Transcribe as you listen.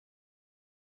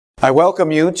I welcome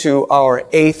you to our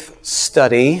 8th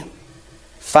study,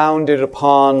 founded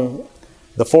upon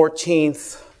the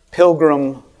 14th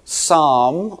Pilgrim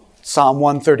Psalm, Psalm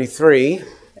 133,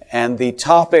 and the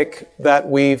topic that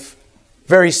we've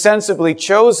very sensibly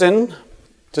chosen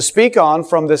to speak on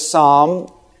from this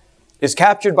psalm is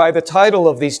captured by the title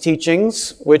of these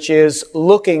teachings, which is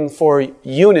Looking for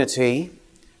Unity.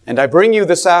 And I bring you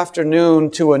this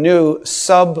afternoon to a new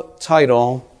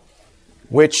subtitle,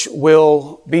 which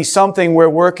will be something we're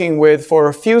working with for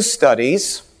a few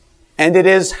studies, and it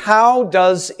is, How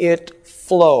Does It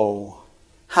Flow?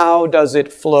 How does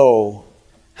it flow?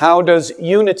 How does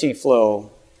unity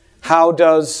flow? How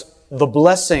does the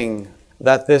blessing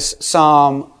that this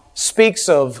psalm speaks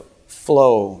of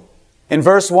flow? In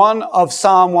verse 1 of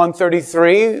Psalm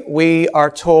 133, we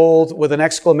are told with an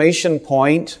exclamation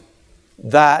point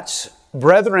that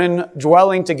brethren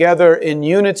dwelling together in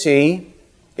unity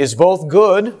is both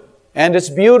good and it's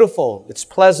beautiful, it's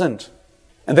pleasant.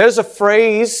 And there's a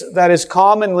phrase that is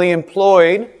commonly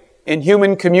employed in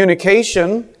human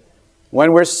communication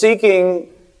when we're seeking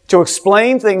to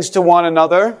explain things to one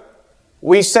another.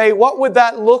 We say, what would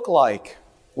that look like?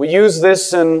 We use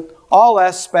this in all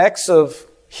aspects of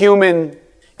human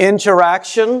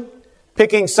interaction,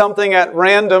 picking something at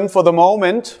random for the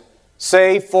moment.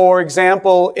 Say, for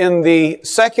example, in the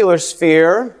secular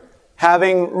sphere,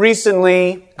 having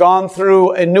recently gone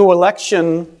through a new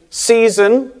election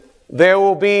season, there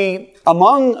will be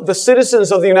among the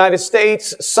citizens of the United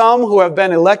States some who have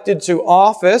been elected to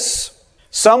office,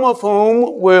 some of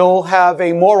whom will have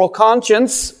a moral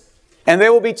conscience, and they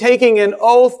will be taking an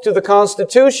oath to the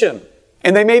Constitution.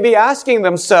 And they may be asking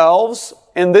themselves,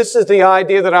 and this is the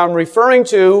idea that I'm referring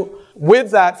to with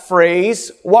that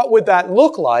phrase, what would that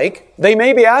look like? They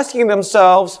may be asking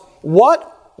themselves,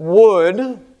 what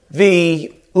would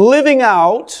the living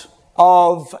out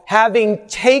of having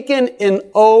taken an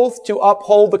oath to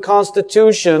uphold the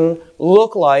Constitution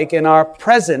look like in our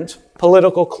present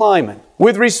political climate?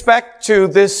 With respect to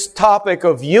this topic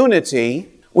of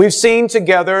unity, we've seen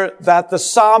together that the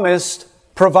psalmist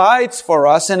provides for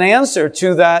us an answer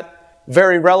to that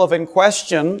very relevant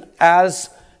question as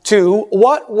to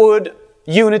what would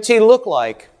unity look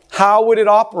like? How would it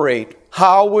operate?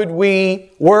 How would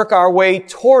we work our way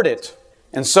toward it?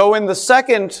 And so in the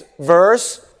second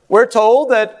verse, we're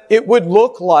told that it would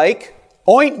look like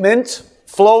ointment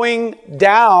flowing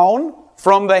down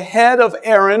from the head of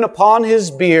Aaron upon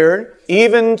his beard,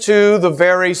 even to the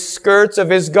very skirts of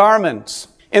his garments.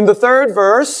 In the third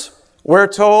verse, we're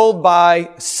told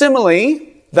by simile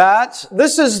that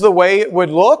this is the way it would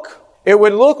look. It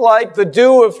would look like the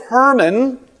dew of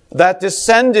Hermon that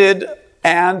descended,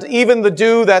 and even the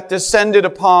dew that descended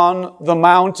upon the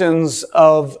mountains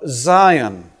of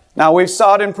Zion. Now, we've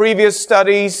sought in previous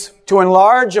studies to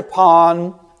enlarge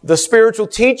upon the spiritual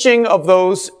teaching of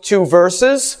those two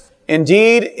verses.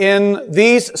 Indeed, in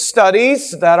these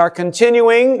studies that are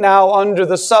continuing now under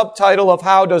the subtitle of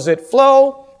How Does It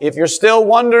Flow, if you're still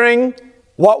wondering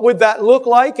what would that look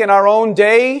like in our own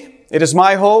day, it is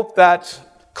my hope that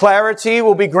clarity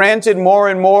will be granted more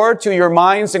and more to your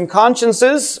minds and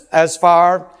consciences as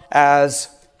far as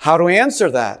how to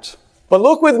answer that. But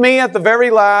look with me at the very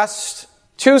last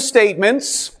two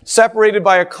statements, separated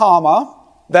by a comma,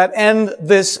 that end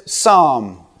this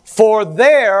psalm. For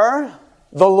there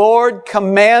the Lord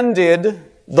commanded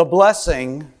the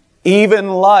blessing, even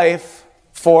life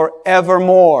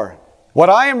forevermore. What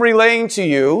I am relaying to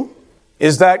you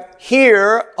is that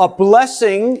here a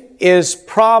blessing is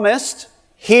promised.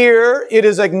 Here it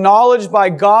is acknowledged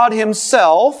by God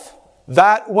Himself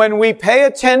that when we pay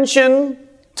attention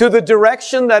to the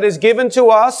direction that is given to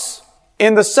us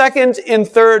in the second and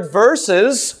third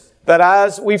verses, that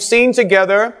as we've seen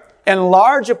together,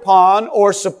 enlarge upon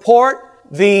or support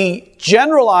the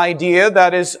general idea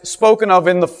that is spoken of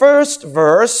in the first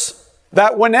verse,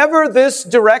 that whenever this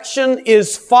direction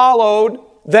is followed,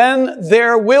 then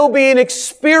there will be an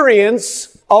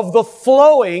experience of the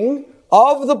flowing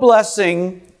of the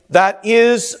blessing that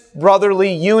is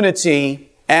brotherly unity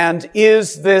and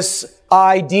is this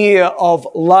idea of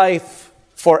life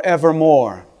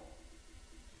forevermore.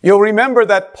 You'll remember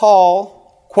that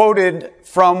Paul quoted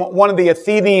from one of the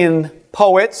Athenian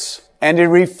poets, and he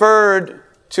referred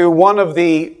to one of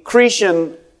the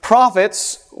Cretan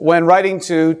prophets when writing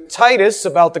to Titus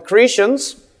about the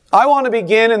Cretans. I want to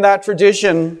begin in that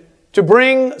tradition to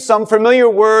bring some familiar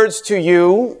words to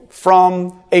you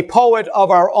from a poet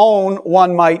of our own,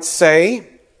 one might say.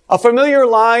 A familiar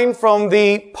line from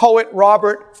the poet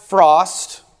Robert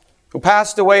Frost, who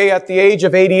passed away at the age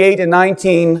of 88 in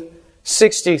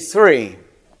 1963.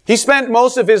 He spent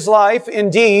most of his life,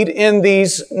 indeed, in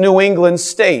these New England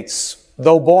states.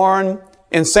 Though born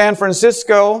in San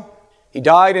Francisco, he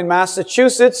died in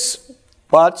Massachusetts,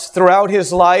 but throughout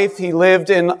his life he lived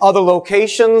in other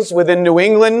locations within New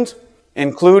England,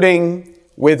 including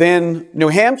within New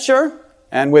Hampshire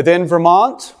and within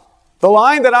Vermont. The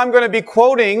line that I'm going to be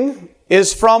quoting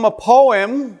is from a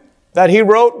poem that he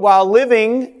wrote while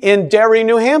living in Derry,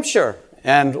 New Hampshire.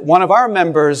 And one of our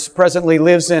members presently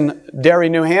lives in Derry,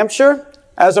 New Hampshire.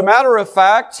 As a matter of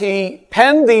fact, he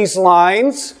penned these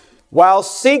lines while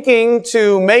seeking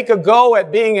to make a go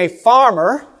at being a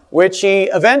farmer, which he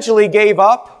eventually gave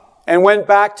up and went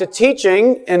back to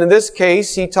teaching. And in this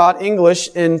case, he taught English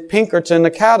in Pinkerton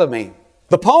Academy.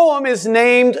 The poem is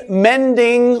named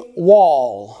Mending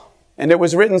Wall, and it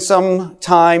was written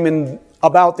sometime in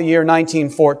about the year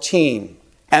 1914.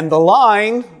 And the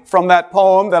line from that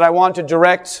poem that I want to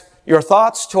direct your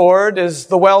thoughts toward is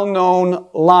the well-known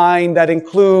line that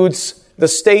includes the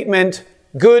statement,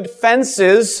 "Good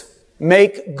fences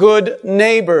make good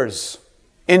neighbors."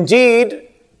 Indeed,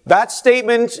 that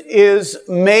statement is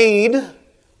made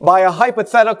by a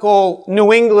hypothetical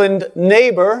New England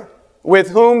neighbor with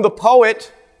whom the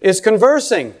poet is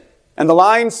conversing. And the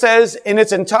line says in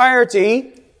its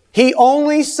entirety, he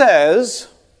only says,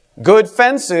 "Good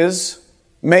fences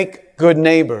make good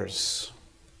neighbors."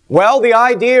 Well, the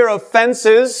idea of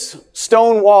fences,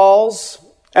 stone walls,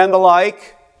 and the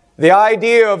like, the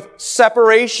idea of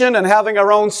separation and having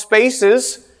our own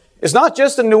spaces is not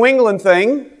just a New England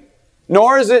thing,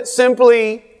 nor is it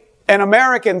simply an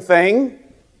American thing.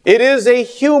 It is a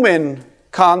human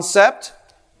concept,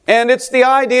 and it's the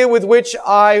idea with which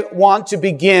I want to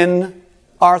begin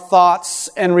our thoughts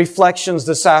and reflections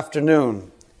this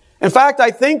afternoon. In fact, I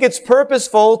think it's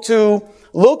purposeful to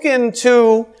look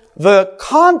into the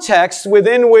context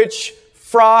within which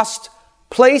Frost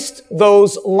placed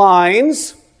those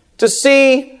lines to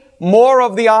see more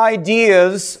of the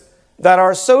ideas that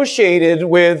are associated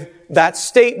with that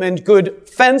statement, "Good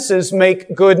fences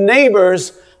make good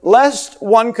neighbors," lest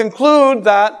one conclude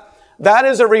that that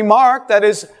is a remark that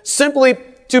is simply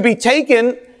to be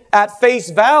taken at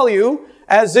face value,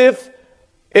 as if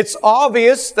it's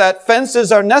obvious that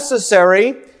fences are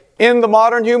necessary in the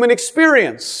modern human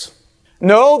experience.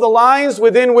 No, the lines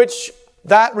within which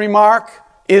that remark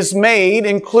is made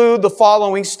include the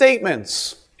following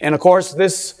statements. And of course,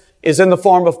 this is in the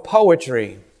form of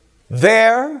poetry.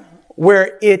 "There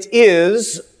where it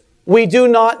is, we do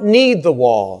not need the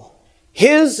wall.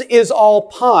 His is all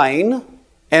pine,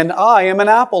 and I am an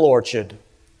apple orchard.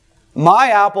 My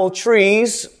apple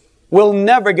trees will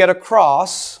never get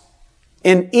across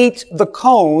and eat the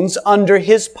cones under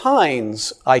his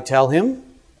pines," I tell him.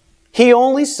 He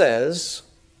only says,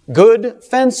 "Good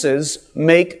fences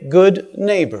make good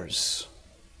neighbors."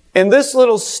 In this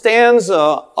little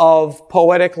stanza of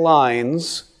poetic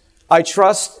lines, I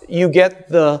trust you get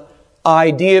the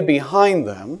idea behind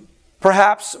them.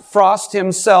 Perhaps Frost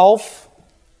himself,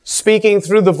 speaking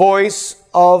through the voice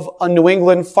of a New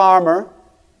England farmer,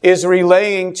 is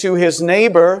relaying to his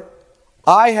neighbor,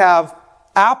 "I have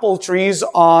apple trees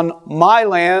on my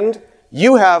land.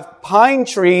 You have pine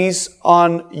trees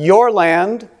on your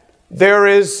land. There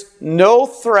is no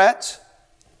threat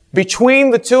between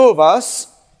the two of us,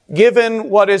 given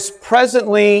what is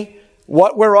presently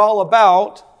what we're all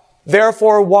about.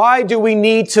 Therefore, why do we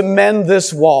need to mend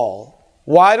this wall?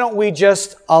 Why don't we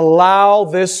just allow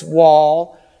this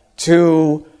wall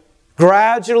to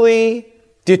gradually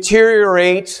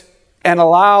deteriorate and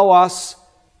allow us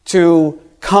to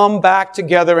come back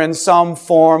together in some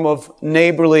form of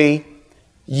neighborly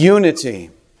unity?"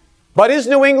 But his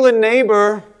New England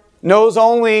neighbor knows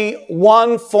only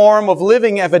one form of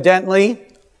living, evidently.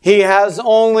 He has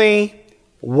only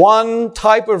one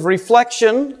type of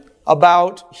reflection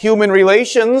about human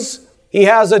relations. He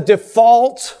has a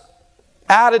default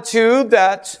attitude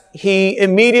that he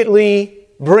immediately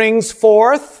brings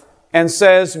forth and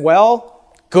says, "Well,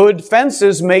 good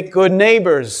fences make good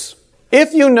neighbors."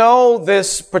 If you know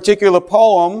this particular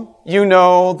poem, you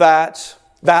know that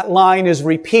that line is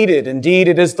repeated. Indeed,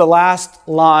 it is the last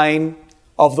line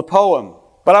of the poem.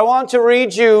 But I want to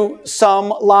read you some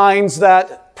lines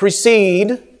that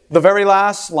precede the very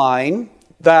last line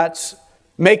that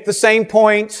make the same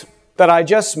point that I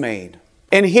just made.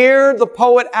 And here the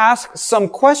poet asks some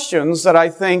questions that I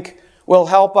think will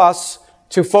help us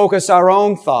to focus our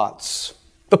own thoughts.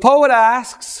 The poet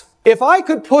asks, if I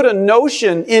could put a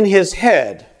notion in his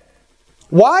head,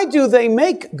 why do they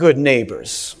make good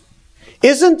neighbors?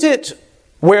 Isn't it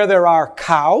where there are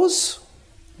cows?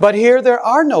 But here there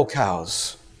are no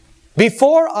cows.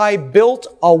 Before I built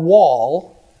a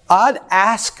wall, I'd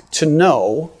ask to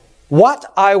know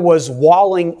what I was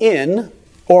walling in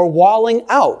or walling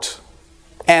out,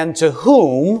 and to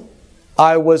whom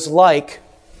I was like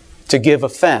to give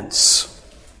offense.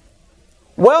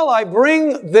 Well, I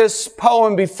bring this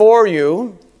poem before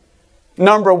you,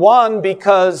 number one,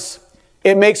 because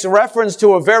it makes reference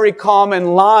to a very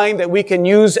common line that we can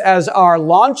use as our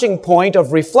launching point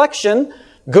of reflection.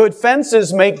 Good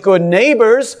fences make good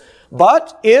neighbors.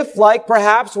 But if, like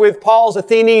perhaps with Paul's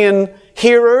Athenian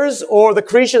hearers or the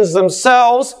Cretans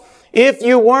themselves, if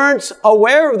you weren't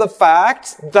aware of the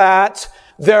fact that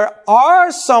there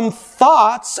are some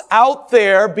thoughts out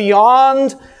there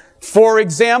beyond, for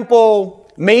example,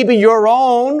 maybe your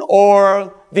own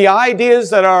or the ideas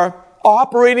that are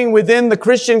operating within the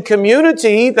Christian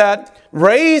community that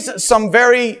raise some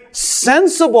very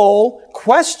sensible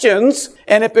questions,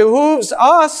 and it behooves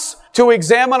us to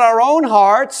examine our own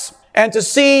hearts and to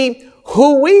see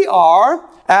who we are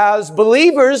as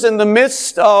believers in the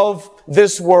midst of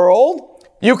this world.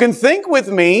 You can think with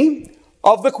me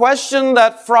of the question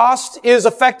that Frost is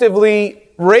effectively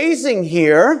raising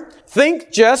here.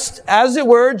 Think just, as it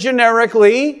were,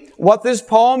 generically what this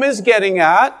poem is getting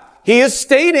at. He is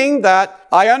stating that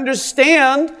I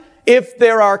understand if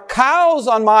there are cows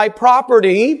on my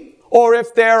property, or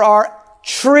if there are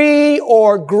tree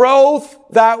or growth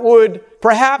that would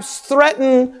perhaps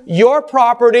threaten your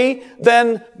property,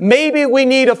 then maybe we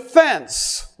need a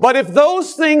fence. But if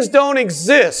those things don't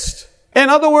exist, in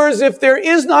other words, if there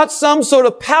is not some sort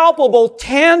of palpable,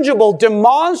 tangible,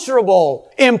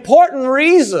 demonstrable, important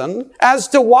reason as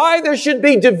to why there should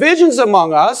be divisions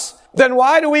among us, then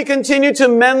why do we continue to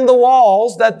mend the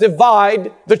walls that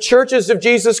divide the churches of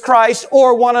Jesus Christ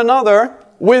or one another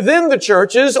within the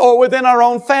churches or within our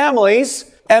own families?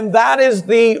 And that is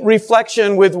the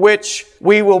reflection with which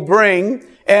we will bring.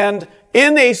 And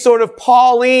in a sort of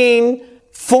Pauline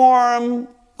form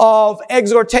of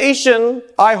exhortation,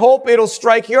 I hope it'll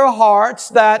strike your hearts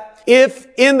that if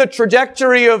in the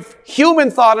trajectory of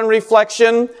human thought and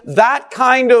reflection, that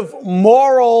kind of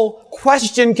moral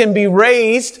question can be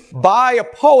raised by a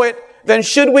poet, then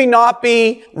should we not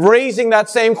be raising that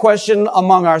same question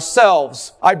among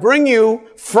ourselves? I bring you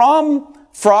from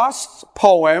Frost's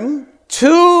poem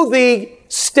to the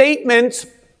statement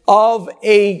of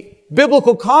a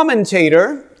biblical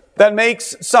commentator that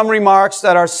makes some remarks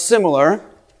that are similar.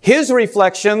 His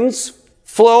reflections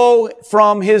flow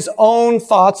from his own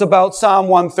thoughts about Psalm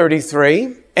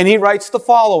 133, and he writes the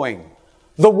following: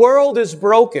 "The world is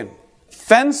broken.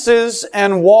 Fences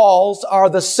and walls are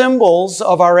the symbols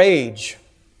of our age."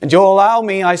 And you'll allow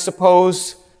me, I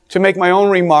suppose, to make my own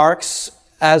remarks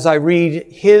as I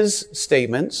read his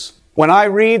statements. When I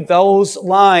read those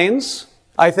lines,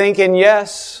 I think, and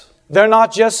yes, they're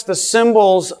not just the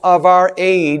symbols of our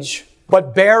age,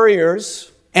 but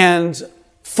barriers and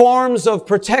forms of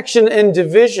protection and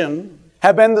division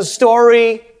have been the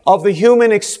story of the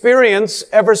human experience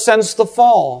ever since the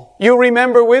fall. You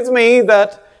remember with me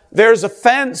that there's a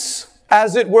fence,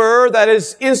 as it were, that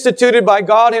is instituted by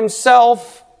God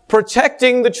Himself,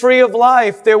 protecting the tree of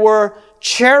life. There were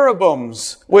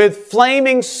cherubims with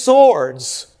flaming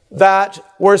swords that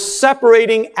were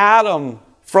separating Adam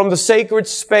from the sacred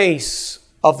space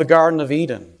of the Garden of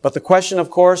Eden. But the question, of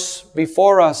course,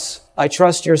 before us, I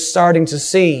trust you're starting to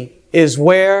see, is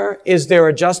where is there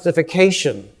a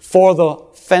justification for the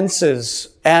fences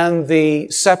and the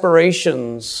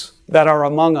separations that are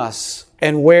among us?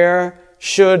 And where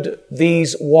should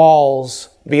these walls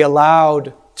be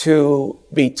allowed to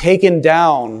be taken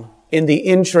down in the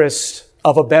interest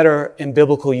of a better and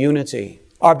biblical unity?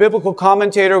 Our biblical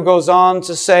commentator goes on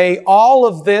to say, all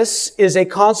of this is a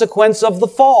consequence of the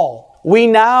fall. We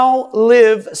now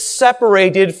live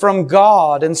separated from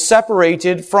God and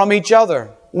separated from each other.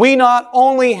 We not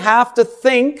only have to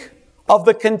think of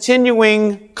the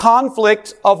continuing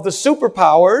conflict of the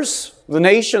superpowers, the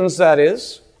nations that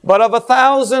is, but of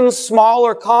 1,000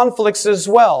 smaller conflicts as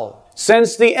well.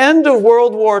 Since the end of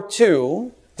World War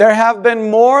II, there have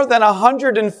been more than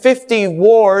 150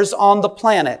 wars on the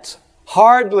planet.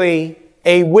 Hardly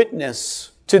a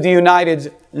witness to the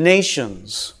United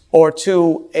Nations or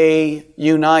to a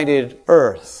united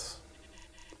earth.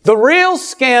 The real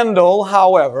scandal,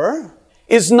 however,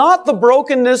 is not the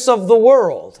brokenness of the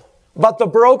world, but the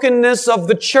brokenness of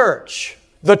the church.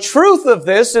 The truth of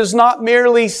this is not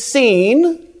merely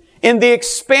seen in the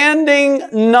expanding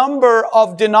number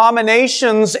of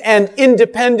denominations and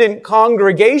independent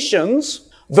congregations.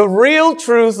 The real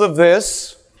truth of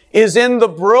this is in the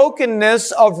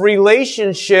brokenness of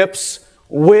relationships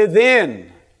within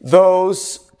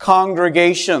those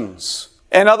congregations.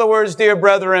 In other words, dear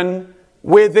brethren,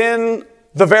 within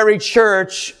the very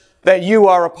church that you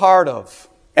are a part of.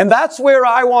 And that's where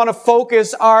I want to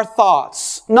focus our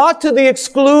thoughts, not to the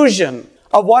exclusion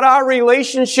of what our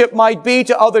relationship might be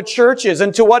to other churches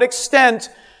and to what extent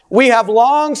we have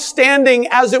long-standing,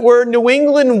 as it were, New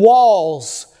England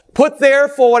walls put there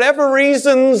for whatever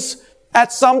reasons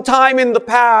at some time in the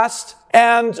past.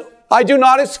 And I do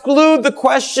not exclude the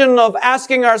question of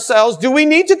asking ourselves, do we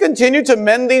need to continue to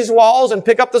mend these walls and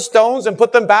pick up the stones and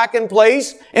put them back in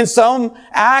place in some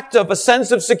act of a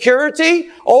sense of security?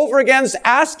 Over against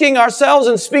asking ourselves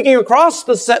and speaking across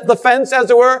the fence, as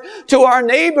it were, to our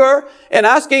neighbor and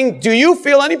asking, do you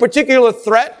feel any particular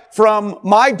threat from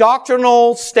my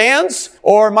doctrinal stance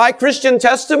or my Christian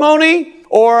testimony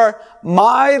or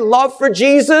my love for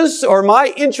Jesus or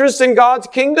my interest in God's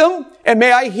kingdom? And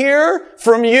may I hear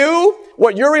from you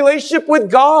what your relationship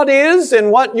with God is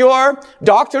and what your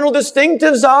doctrinal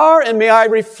distinctives are, and may I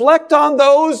reflect on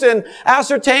those and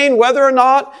ascertain whether or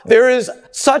not there is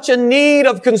such a need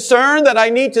of concern that I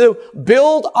need to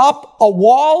build up a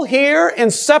wall here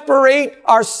and separate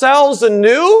ourselves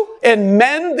anew and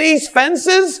mend these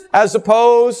fences, as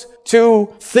opposed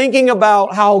to thinking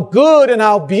about how good and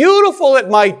how beautiful it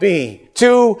might be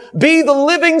to be the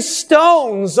living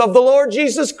stones of the Lord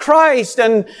Jesus Christ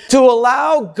and to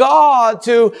allow God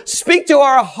to speak to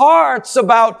our hearts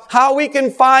about how we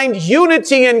can find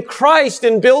unity in Christ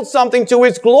and build something to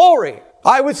His glory.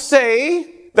 I would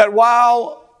say that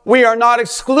while we are not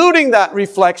excluding that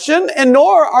reflection, and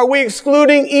nor are we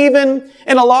excluding, even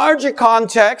in a larger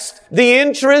context, the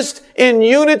interest in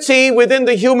unity within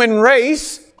the human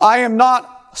race, I am not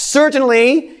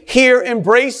certainly here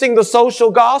embracing the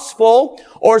social gospel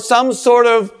or some sort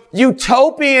of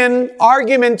utopian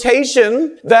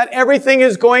argumentation that everything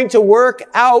is going to work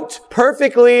out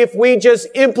perfectly if we just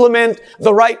implement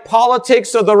the right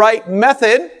politics or the right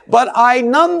method. But I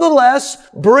nonetheless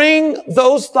bring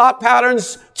those thought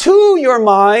patterns to your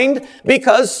mind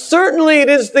because certainly it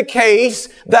is the case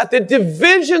that the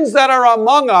divisions that are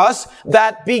among us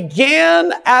that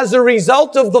began as a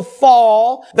result of the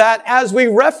fall, that as we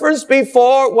referenced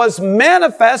before was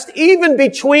manifest even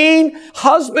between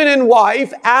husband and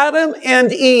wife, Adam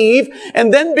and Eve,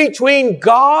 and then between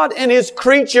God and His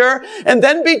creature, and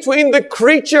then between the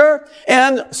creature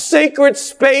and sacred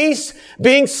space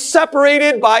being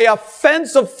separated by a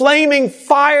fence of flaming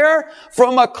fire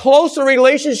from a closer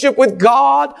relationship with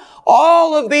God.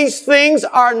 All of these things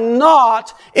are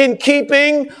not in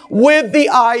keeping with the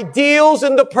ideals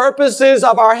and the purposes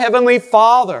of our Heavenly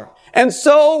Father. And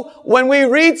so when we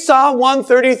read Psalm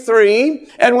 133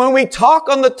 and when we talk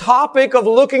on the topic of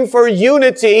looking for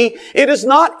unity, it is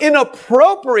not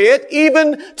inappropriate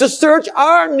even to search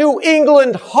our New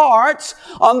England hearts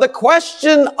on the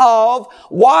question of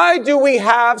why do we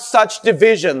have such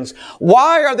divisions?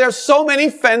 Why are there so many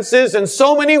fences and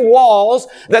so many walls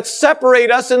that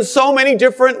separate us in so many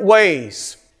different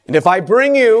ways? And if I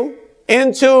bring you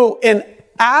into an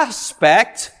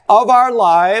aspect of our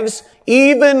lives,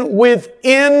 even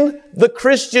within the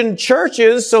Christian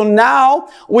churches. So now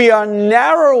we are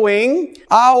narrowing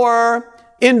our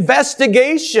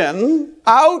investigation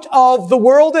out of the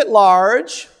world at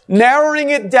large, narrowing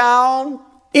it down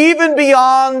even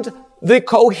beyond the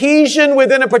cohesion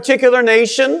within a particular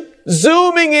nation,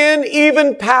 zooming in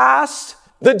even past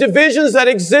the divisions that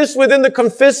exist within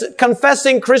the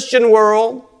confessing Christian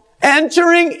world,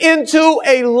 entering into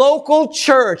a local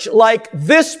church like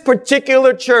this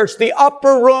particular church, the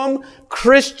Upper Room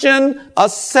Christian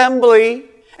Assembly.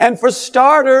 And for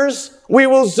starters, we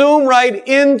will zoom right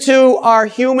into our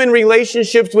human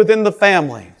relationships within the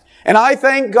family. And I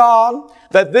thank God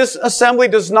that this assembly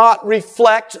does not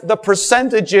reflect the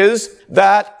percentages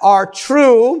that are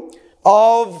true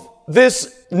of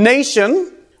this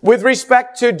nation with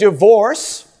respect to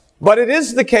divorce, but it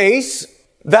is the case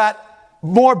that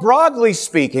more broadly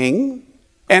speaking,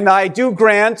 and I do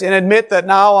grant and admit that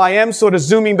now I am sort of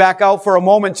zooming back out for a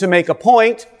moment to make a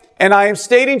point, and I am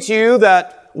stating to you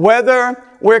that whether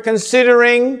we're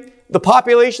considering the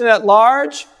population at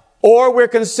large or we're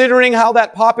considering how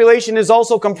that population is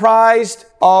also comprised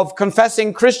of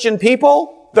confessing Christian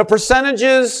people, the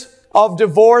percentages of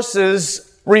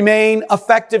divorces remain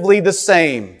effectively the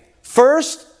same.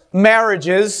 First,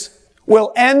 marriages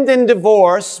will end in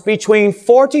divorce between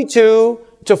 42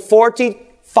 to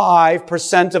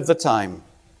 45% of the time.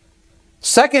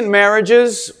 Second,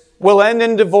 marriages will end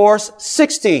in divorce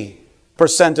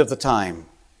 60% of the time.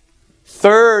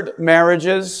 Third,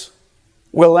 marriages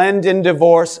will end in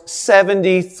divorce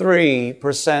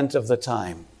 73% of the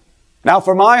time. Now,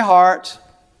 for my heart,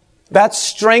 that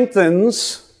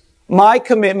strengthens my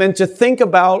commitment to think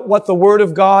about what the Word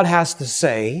of God has to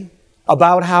say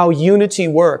about how unity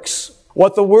works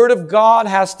what the Word of God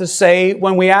has to say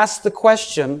when we ask the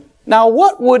question, now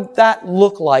what would that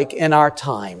look like in our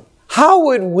time? How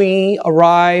would we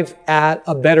arrive at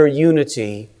a better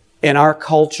unity in our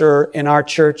culture, in our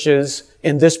churches,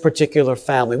 in this particular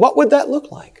family? What would that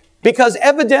look like? Because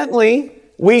evidently,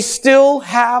 we still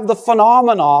have the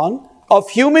phenomenon of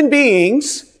human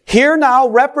beings here now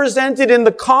represented in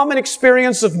the common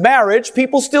experience of marriage.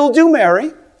 People still do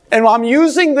marry. And I'm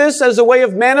using this as a way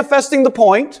of manifesting the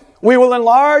point. We will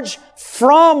enlarge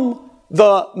from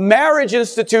the marriage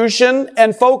institution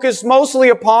and focus mostly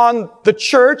upon the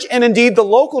church and indeed the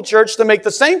local church to make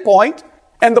the same point.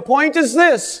 And the point is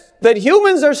this, that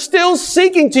humans are still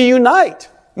seeking to unite.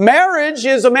 Marriage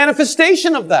is a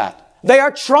manifestation of that. They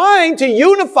are trying to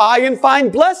unify and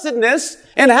find blessedness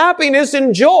and happiness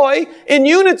and joy in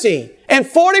unity. And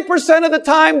 40% of the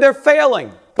time they're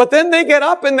failing. But then they get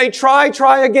up and they try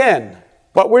again.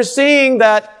 But we're seeing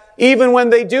that even when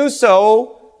they do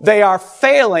so, they are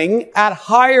failing at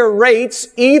higher rates,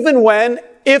 even when,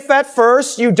 if at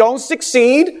first you don't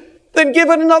succeed, then give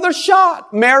it another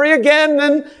shot. Marry again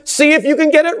and see if you can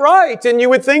get it right. And you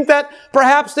would think that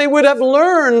perhaps they would have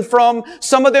learned from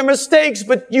some of their mistakes,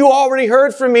 but you already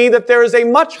heard from me that there is a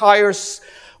much higher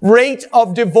rate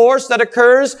of divorce that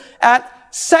occurs at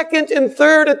second and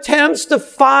third attempts to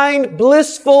find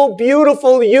blissful,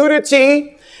 beautiful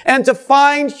unity and to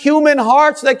find human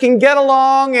hearts that can get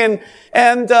along and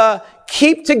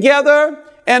keep together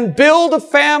and build a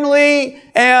family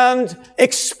and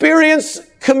experience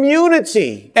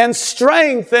community and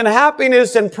strength and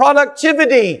happiness and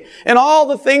productivity and all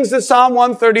the things that Psalm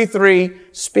 133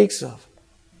 speaks of.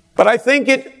 But I think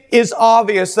it is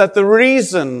obvious that the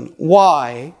reason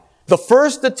why the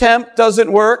first attempt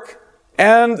doesn't work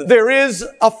and there is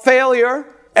a failure,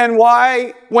 and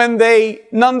why when they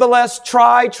nonetheless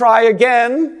try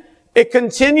again, it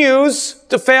continues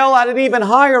to fail at an even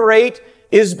higher rate,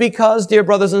 is because, dear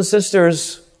brothers and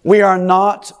sisters, we are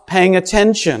not paying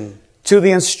attention to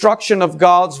the instruction of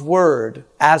God's Word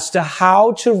as to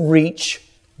how to reach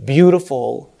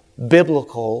beautiful,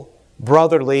 biblical,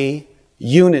 brotherly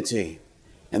unity.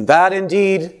 And that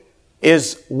indeed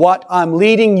is what I'm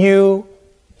leading you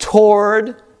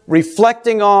toward,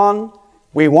 reflecting on.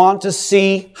 We want to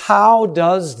see, how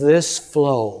does this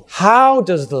flow? How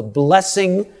does the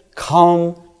blessing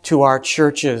come to our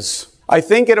churches? I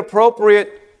think it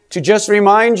appropriate to just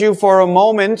remind you for a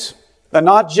moment that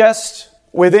not just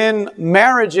within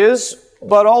marriages,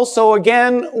 but also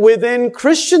again within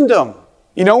Christendom.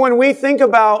 You know, when we think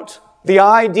about the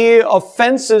idea of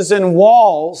fences and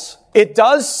walls, it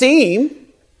does seem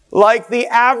like the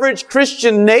average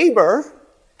Christian neighbor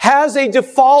has a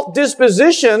default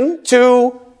disposition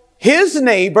to his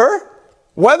neighbor,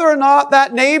 whether or not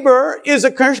that neighbor is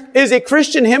a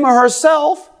Christian, him or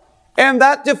herself, and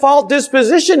that default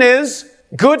disposition is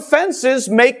good fences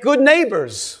make good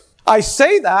neighbors. I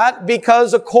say that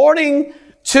because according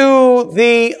to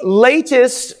the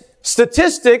latest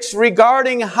statistics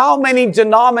regarding how many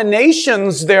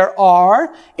denominations there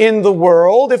are in the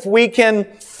world, if we can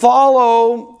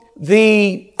follow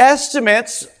the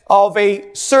estimates of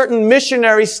a certain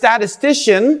missionary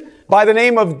statistician by the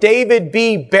name of David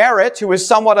B. Barrett, who is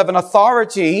somewhat of an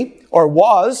authority, or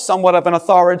was somewhat of an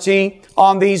authority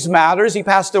on these matters. He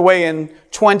passed away in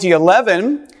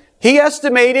 2011. He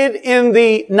estimated in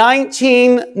the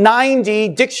 1990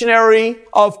 Dictionary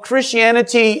of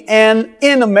Christianity and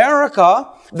in America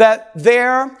that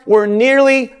there were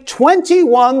nearly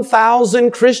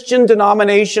 21,000 Christian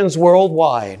denominations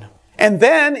worldwide. And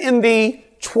then in the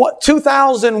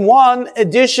 2001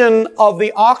 edition of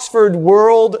the Oxford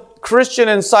World Christian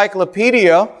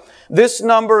Encyclopedia, this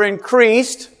number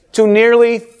increased to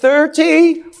nearly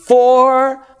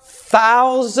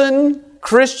 34,000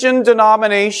 Christian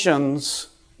denominations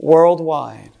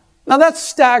worldwide. Now that's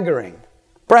staggering.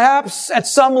 Perhaps at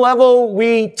some level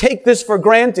we take this for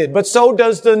granted, but so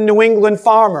does the New England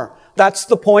farmer. That's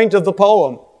the point of the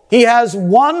poem. He has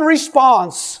one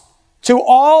response to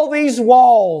all these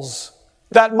walls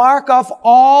that mark off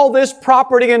all this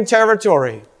property and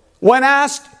territory. When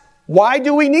asked, why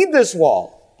do we need this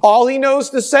wall? All he knows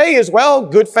to say is, well,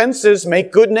 good fences make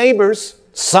good neighbors.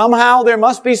 Somehow there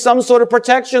must be some sort of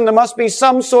protection. There must be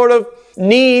some sort of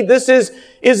need. Is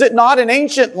it not an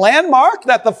ancient landmark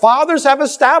that the fathers have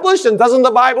established? And doesn't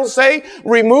the Bible say,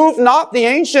 remove not the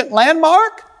ancient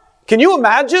landmark? Can you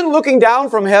imagine looking down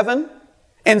from heaven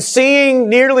and seeing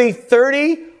nearly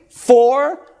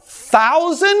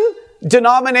 34,000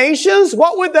 denominations?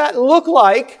 What would that look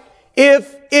like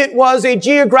if it was a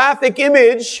geographic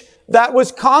image that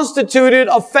was constituted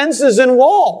of fences and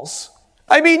walls?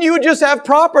 I mean, you would just have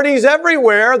properties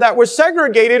everywhere that were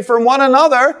segregated from one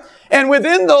another. And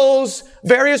within those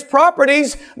various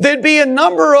properties, there'd be a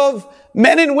number of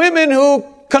men and women who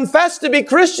confess to be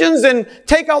Christians and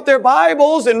take out their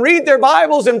Bibles and read their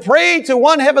Bibles and pray to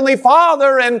one Heavenly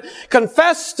Father and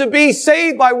confess to be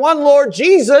saved by one Lord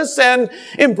Jesus and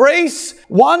embrace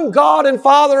one God and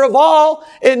Father of all.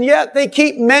 And yet they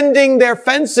keep mending their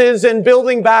fences and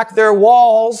building back their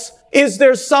walls. Is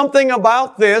there something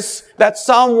about this that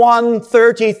Psalm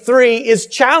 133 is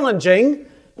challenging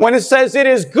when it says it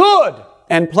is good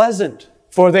and pleasant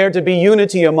for there to be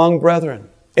unity among brethren?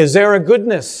 Is there a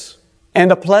goodness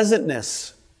and a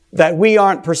pleasantness that we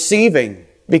aren't perceiving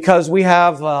because we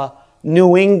have a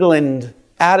New England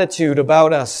attitude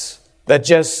about us that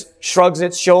just shrugs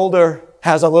its shoulder,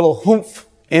 has a little oomph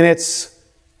in its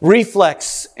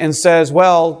reflex and says,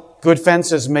 well, good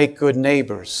fences make good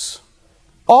neighbors.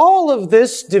 All of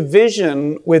this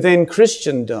division within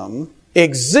Christendom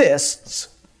exists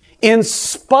in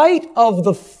spite of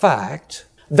the fact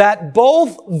that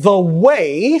both the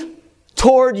way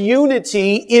toward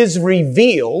unity is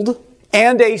revealed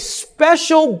and a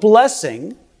special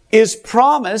blessing is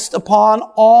promised upon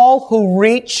all who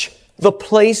reach the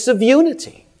place of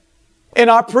unity. In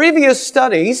our previous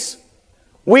studies,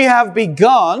 we have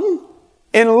begun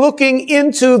in looking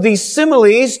into the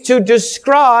similes to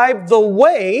describe the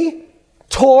way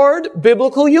toward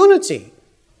biblical unity.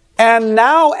 And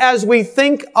now as we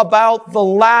think about the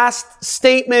last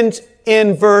statement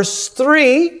in verse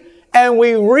 3, and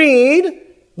we read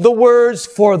the words,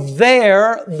 for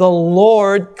there the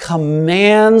Lord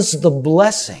commands the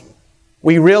blessing,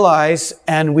 we realize,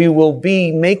 and we will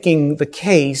be making the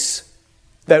case,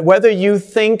 that whether you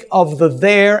think of the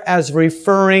there as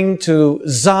referring to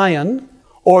Zion,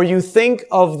 or you think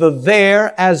of the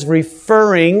there as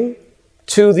referring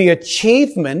to the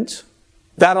achievement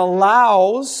that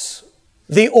allows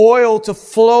the oil to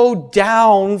flow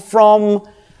down from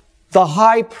the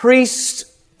high priest,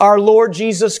 our Lord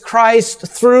Jesus Christ,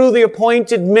 through the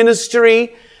appointed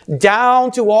ministry,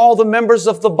 down to all the members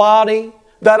of the body,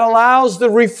 that allows the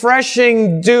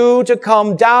refreshing dew to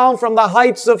come down from the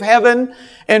heights of heaven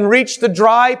and reach the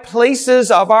dry places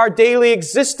of our daily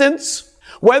existence.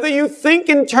 Whether you think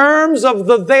in terms of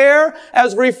the there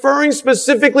as referring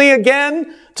specifically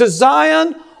again to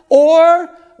Zion, or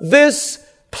this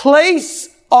place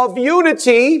of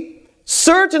unity,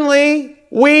 certainly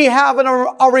we have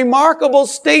a remarkable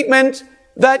statement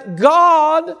that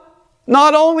God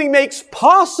not only makes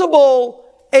possible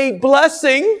a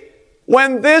blessing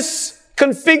when this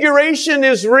configuration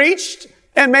is reached,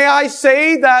 and may I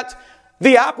say that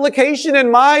the application, in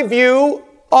my view,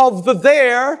 of the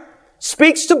there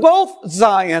speaks to both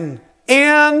Zion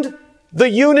and the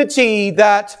unity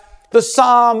that the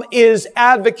psalm is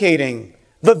advocating.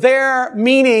 The there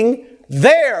meaning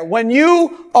there. When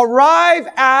you arrive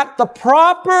at the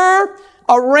proper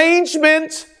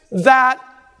arrangement that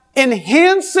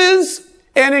enhances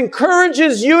and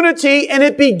encourages unity and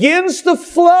it begins to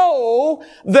flow,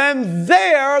 then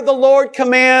there the Lord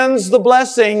commands the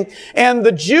blessing. And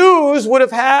the Jews would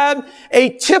have had a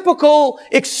typical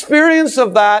experience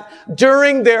of that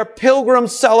during their pilgrim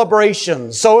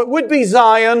celebrations. So it would be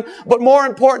Zion, but more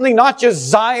importantly, not just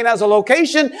Zion as a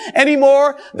location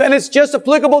anymore than it's just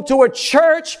applicable to a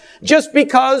church just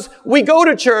because we go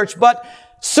to church. But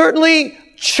certainly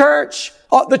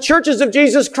the churches of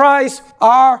Jesus Christ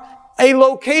are a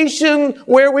location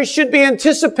where we should be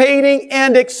anticipating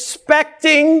and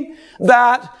expecting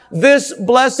that this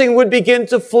blessing would begin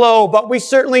to flow. But we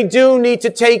certainly do need to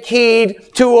take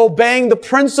heed to obeying the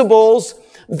principles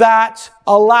that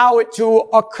allow it to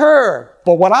occur.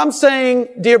 But what I'm saying,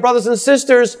 dear brothers and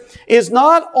sisters, is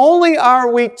not only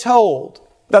are we told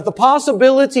that the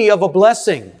possibility of a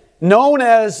blessing known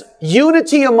as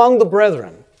unity among the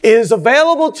brethren is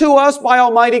available to us by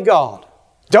Almighty God.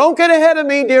 Don't get ahead of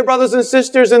me, dear brothers and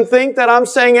sisters, and think that I'm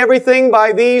saying everything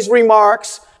by these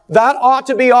remarks. That ought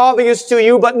to be obvious to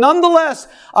you. But nonetheless,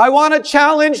 I want to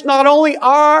challenge not only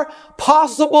our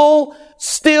possible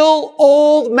still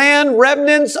old man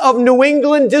remnants of New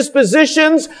England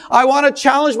dispositions. I want to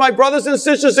challenge my brothers and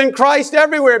sisters in Christ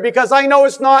everywhere, because I know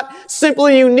it's not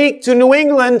simply unique to New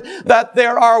England that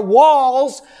there are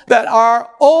walls that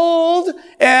are old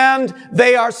and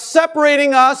they are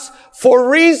separating us for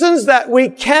reasons that we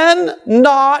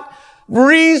cannot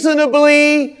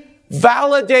reasonably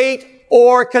validate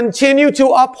or continue to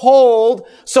uphold.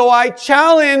 So I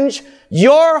challenge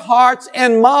your hearts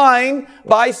and mine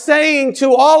by saying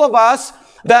to all of us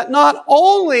that not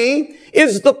only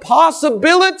is the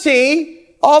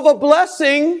possibility of a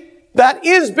blessing that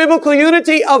is biblical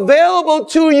unity available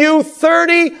to you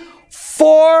 30,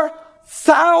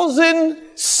 4,000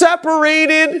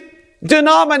 separated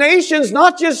denominations,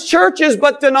 not just churches,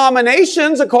 but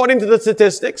denominations, according to the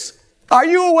statistics. Are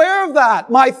you aware of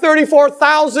that? My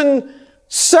 34,000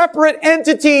 separate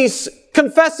entities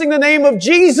confessing the name of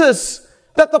Jesus,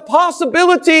 that the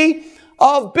possibility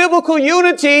of biblical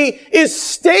unity is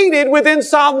stated within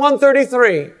Psalm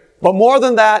 133. But more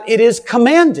than that, it is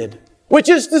commanded, which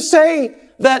is to say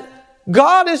that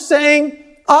God is saying,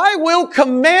 I will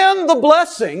command the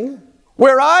blessing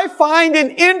where I find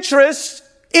an interest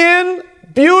in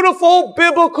beautiful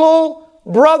biblical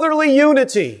brotherly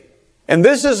unity. And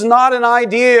this is not an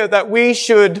idea that we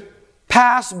should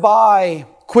pass by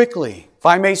quickly. If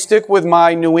I may stick with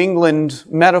my New England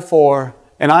metaphor,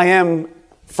 and I am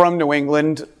from New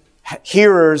England,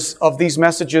 hearers of these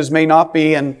messages may not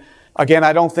be, and again,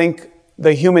 I don't think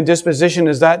the human disposition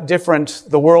is that different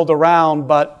the world around,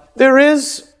 but there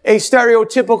is a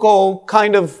stereotypical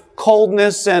kind of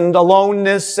coldness and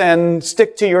aloneness and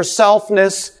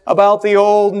stick-to-yourselfness about the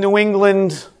old New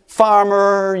England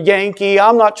farmer, Yankee.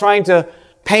 I'm not trying to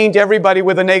paint everybody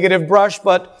with a negative brush,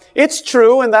 but it's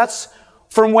true, and that's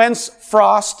from whence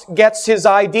Frost gets his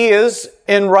ideas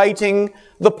in writing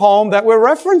the poem that we're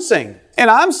referencing. And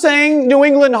I'm saying New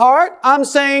England heart, I'm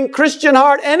saying Christian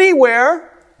heart anywhere.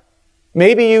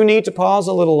 Maybe you need to pause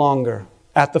a little longer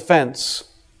at the fence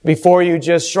before you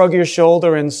just shrug your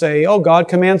shoulder and say, oh, God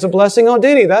commands a blessing. Oh,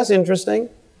 did he? That's interesting.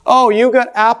 Oh, you got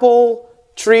apple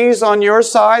trees on your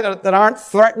side that aren't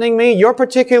threatening me. Your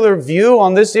particular view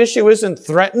on this issue isn't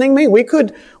threatening me. We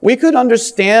could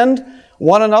understand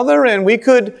one another and we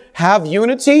could have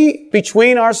unity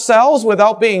between ourselves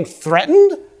without being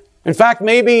threatened. In fact,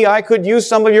 maybe I could use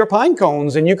some of your pine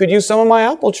cones and you could use some of my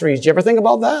apple trees. Do you ever think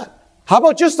about that? How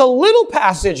about just a little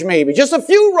passage maybe, just a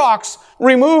few rocks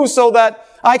removed so that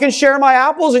I can share my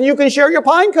apples and you can share your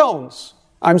pine cones?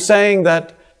 I'm saying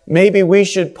that maybe we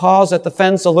should pause at the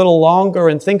fence a little longer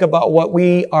and think about what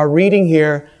we are reading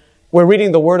here. We're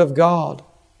reading the Word of God.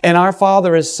 And our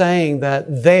Father is saying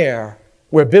that there,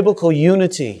 where biblical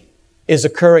unity is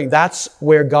occurring, that's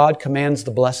where God commands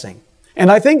the blessing.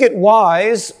 And I think it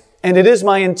wise, and it is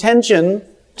my intention,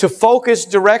 to focus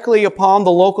directly upon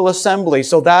the local assembly.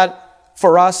 So that,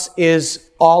 for us, is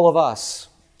all of us.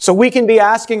 So we can be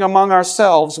asking among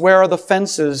ourselves, where are the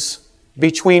fences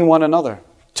between one another?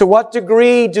 To what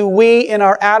degree do we, in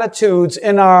our attitudes,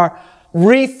 in our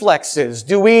reflexes,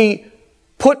 do we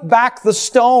put back the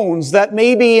stones that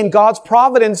maybe in God's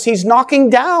providence He's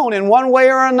knocking down in one way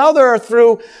or another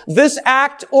through this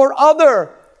act or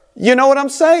other? You know what I'm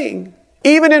saying?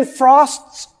 Even in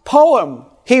Frost's poem,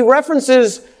 he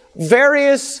references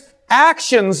various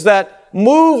actions that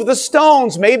move the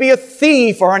stones. Maybe a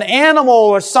thief or an animal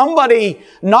or somebody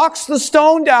knocks the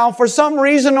stone down for some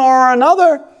reason or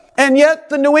another. And yet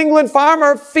the New England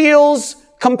farmer feels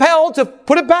compelled to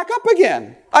put it back up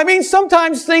again. I mean,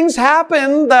 sometimes things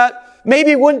happen that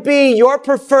maybe wouldn't be your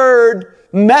preferred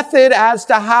method as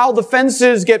to how the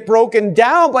fences get broken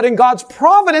down, but in God's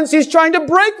providence, He's trying to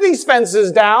break these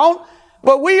fences down.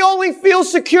 But we only feel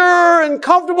secure and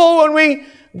comfortable when we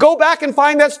go back and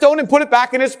find that stone and put it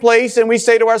back in its place, and we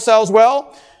say to ourselves,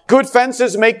 well, good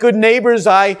fences make good neighbors.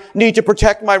 I need to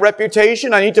protect my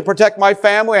reputation. I need to protect my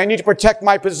family. I need to protect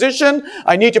my position.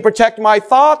 I need to protect my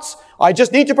thoughts. I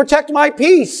just need to protect my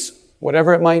peace,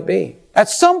 whatever it might be. At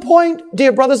some point,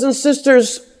 dear brothers and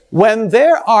sisters, when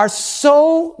there are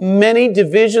so many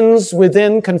divisions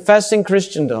within confessing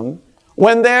Christendom,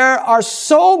 when there are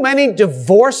so many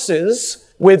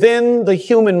divorces within the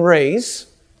human race,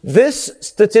 this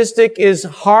statistic is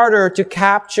harder to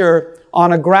capture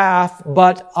on a graph,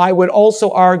 but I would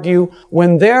also argue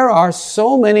when there are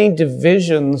so many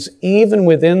divisions even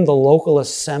within the local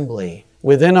assembly,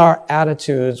 within our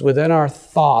attitudes, within our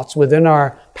thoughts, within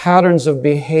our patterns of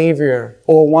behavior,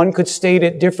 or one could state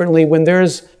it differently, when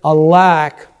there's a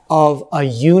lack of a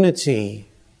unity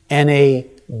and a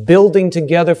building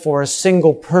together for a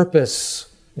single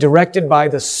purpose directed by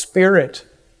the Spirit,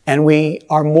 and we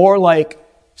are more like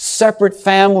separate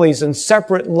families and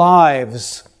separate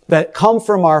lives that come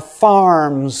from our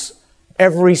farms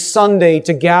every Sunday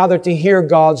to gather to hear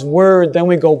God's Word. Then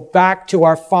we go back to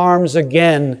our farms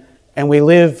again and we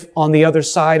live on the other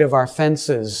side of our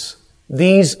fences.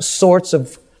 These sorts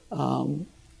of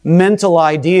mental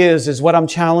ideas is what I'm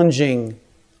challenging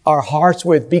our hearts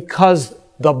with, because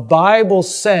the Bible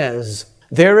says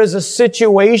there is a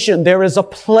situation, there is a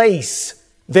place,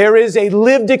 there is a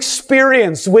lived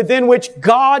experience within which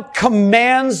God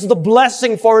commands the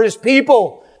blessing for His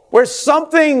people, where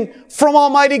something from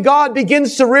Almighty God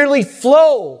begins to really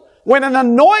flow when an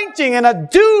anointing and a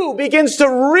dew begins to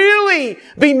really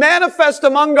be manifest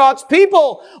among God's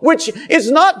people, which is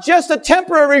not just a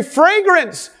temporary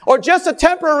fragrance or just a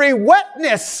temporary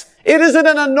wetness. It is an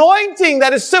anointing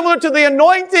that is similar to the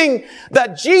anointing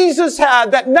that Jesus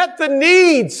had that met the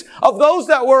needs of those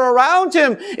that were around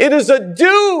him. It is a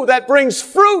dew that brings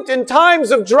fruit in times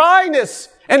of dryness.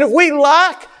 And if we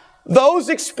lack those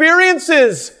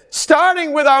experiences,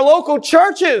 starting with our local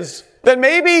churches, then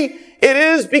maybe it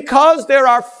is because there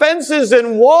are fences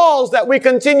and walls that we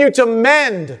continue to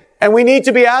mend. And we need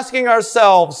to be asking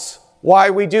ourselves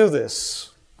why we do this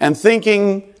and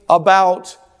thinking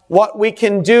about what we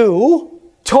can do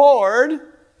toward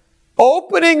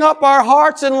opening up our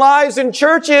hearts and lives in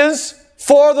churches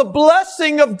for the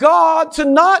blessing of God to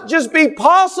not just be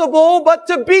possible, but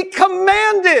to be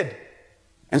commanded.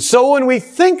 And so when we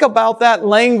think about that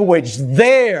language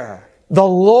there, the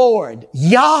Lord,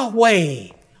 Yahweh,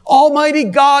 Almighty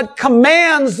God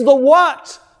commands the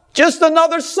what? Just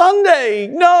another Sunday.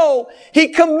 No, He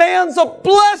commands a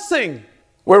blessing.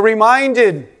 We're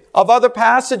reminded of other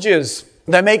passages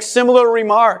that make similar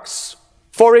remarks.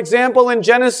 For example, in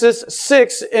Genesis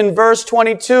 6 in verse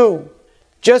 22,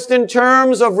 just in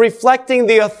terms of reflecting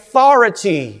the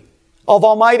authority of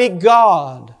Almighty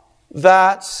God,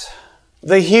 that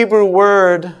the Hebrew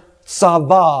word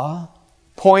savah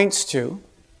points to.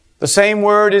 The same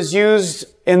word is used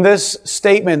in this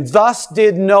statement. Thus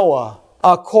did Noah,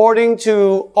 according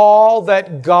to all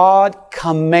that God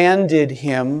commanded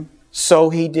him,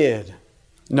 so he did.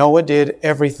 Noah did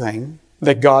everything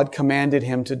that God commanded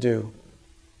him to do.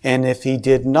 And if he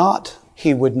did not,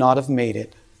 he would not have made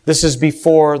it. This is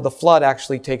before the flood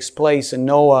actually takes place, and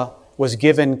Noah was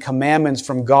given commandments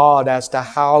from God as to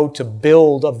how to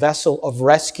build a vessel of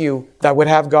rescue that would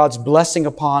have God's blessing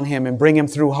upon him and bring him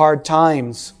through hard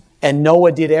times. And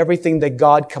Noah did everything that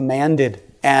God commanded.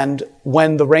 And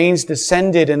when the rains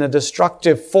descended in a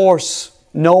destructive force,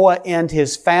 Noah and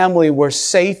his family were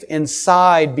safe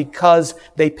inside because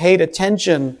they paid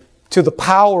attention to the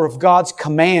power of God's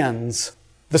commands.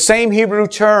 The same Hebrew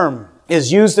term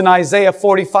is used in Isaiah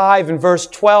 45 in verse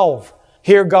 12.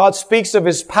 Here God speaks of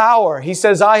His power. He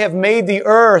says, I have made the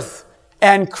earth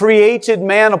and created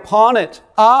man upon it.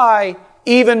 I,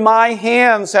 even my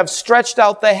hands, have stretched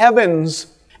out the heavens,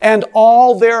 and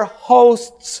all their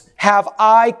hosts have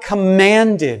I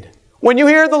commanded. When you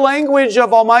hear the language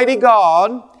of Almighty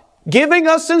God giving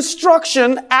us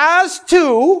instruction as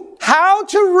to how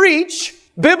to reach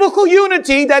biblical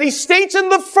unity that He states in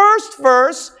the first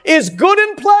verse is good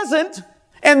and pleasant,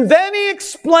 and then He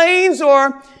explains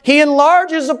or He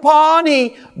enlarges upon,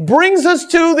 He brings us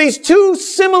to these two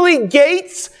simile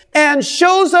gates and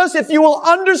shows us, if you will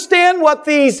understand what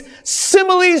these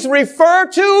similes refer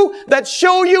to, that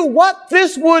show you what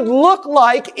this would look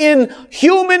like in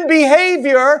human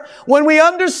behavior. When we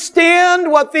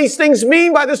understand what these things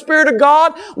mean by the Spirit of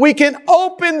God, we can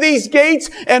open these gates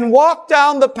and walk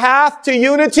down the path to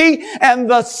unity. And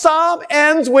the psalm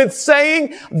ends with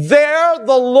saying, there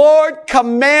the Lord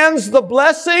commands the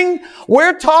blessing.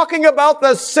 We're talking about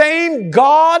the same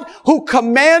God who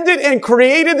commanded and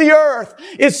created the earth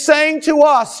is saying to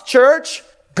us, church,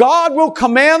 God will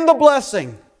command the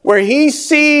blessing where He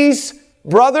sees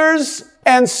brothers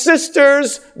and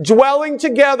sisters dwelling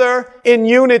together in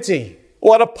unity.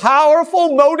 What a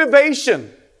powerful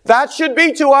motivation that should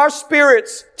be to our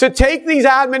spirits to take these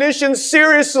admonitions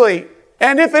seriously.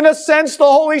 And if in a sense the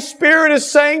Holy Spirit is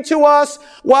saying to us,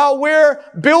 while we're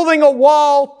building a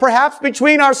wall, perhaps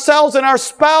between ourselves and our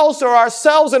spouse, or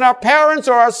ourselves and our parents,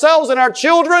 or ourselves and our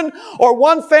children, or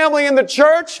one family in the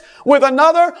church with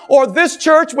another, or this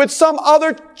church with some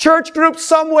other church group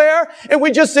somewhere, and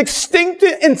we just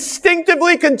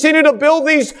instinctively continue to build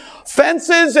these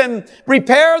fences and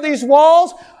repair these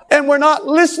walls, and we're not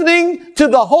listening to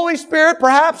the Holy Spirit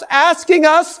perhaps asking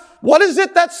us, what is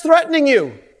it that's threatening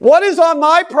you? What is on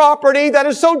my property that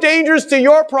is so dangerous to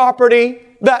your property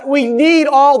that we need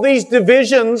all these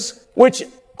divisions, which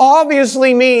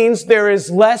obviously means there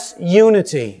is less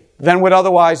unity than would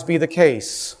otherwise be the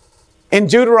case. In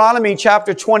Deuteronomy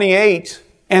chapter 28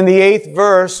 and the 8th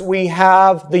verse, we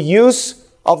have the use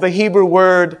of the Hebrew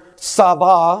word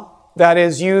savah that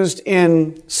is used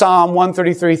in Psalm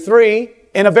 133:3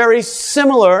 in a very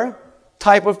similar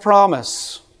type of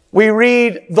promise. We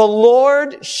read, the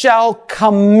Lord shall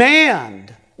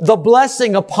command the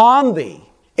blessing upon thee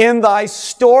in thy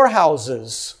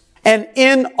storehouses and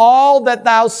in all that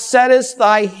thou settest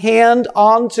thy hand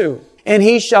unto. And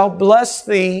He shall bless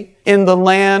thee in the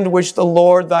land which the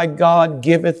Lord thy God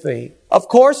giveth thee. Of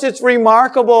course, it's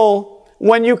remarkable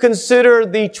when you consider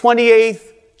the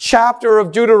 28th chapter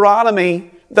of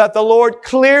Deuteronomy that the Lord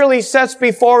clearly sets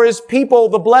before His people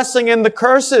the blessing and the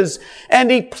curses.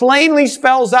 And He plainly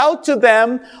spells out to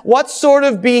them what sort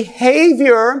of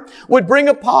behavior would bring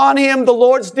upon Him the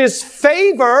Lord's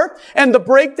disfavor and the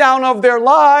breakdown of their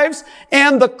lives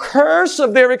and the curse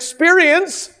of their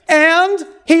experience. And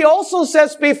He also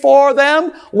sets before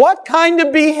them what kind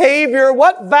of behavior,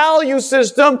 what value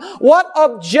system, what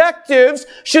objectives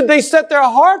should they set their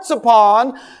hearts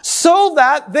upon so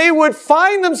that they would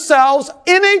find themselves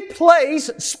in a place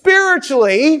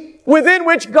spiritually within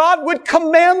which God would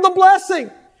command the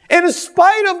blessing. And in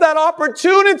spite of that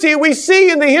opportunity, we see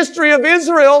in the history of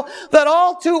Israel that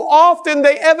all too often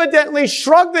they evidently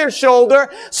shrugged their shoulder,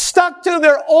 stuck to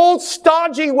their old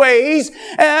stodgy ways,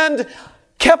 and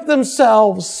kept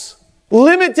themselves,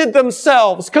 limited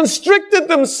themselves, constricted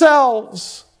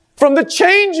themselves from the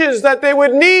changes that they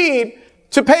would need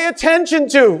to pay attention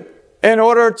to in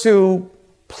order to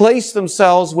place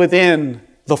themselves within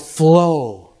the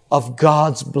flow of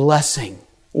God's blessing.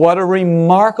 What a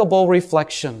remarkable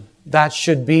reflection that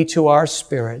should be to our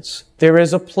spirits. There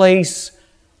is a place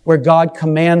where God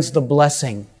commands the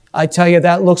blessing. I tell you,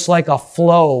 that looks like a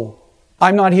flow.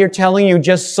 I'm not here telling you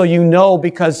just so you know,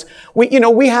 because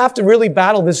we have to really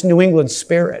battle this New England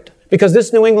spirit. Because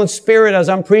this New England spirit, as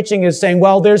I'm preaching, is saying,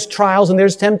 well, there's trials and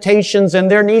there's temptations and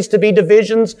there needs to be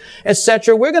divisions,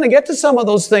 etc. We're going to get to some of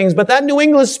those things, but that New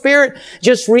England spirit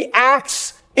just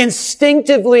reacts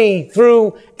instinctively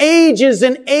through ages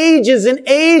and ages and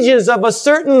ages of a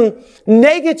certain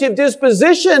negative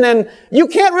disposition, and you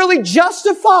can't really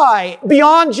justify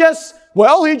beyond just,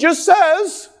 well, he just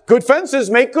says, good fences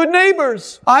make good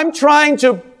neighbors. I'm trying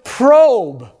to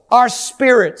probe our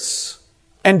spirits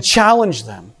and challenge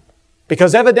them,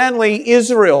 because evidently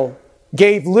Israel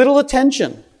gave little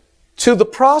attention to the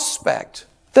prospect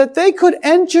that they could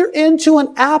enter into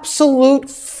an absolute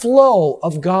flow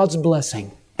of God's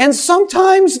blessing. And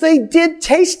sometimes they did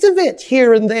taste of it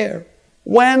here and there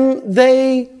when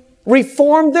they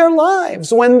reformed their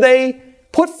lives, when they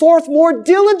put forth more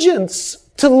diligence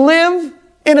to live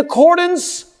in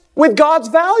accordance with God's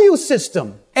value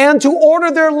system and to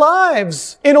order their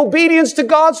lives in obedience to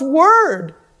God's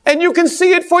word. And you can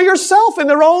see it for yourself in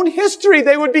their own history.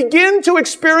 They would begin to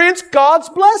experience God's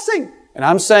blessing. And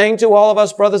I'm saying to all of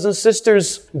us, brothers and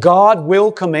sisters, God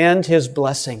will command His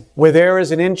blessing where there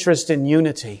is an interest in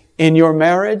unity. In your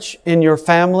marriage, in your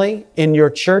family, in your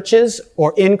churches,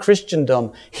 or in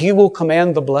Christendom, He will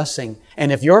command the blessing.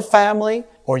 And if your family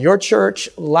or your church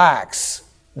lacks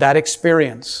that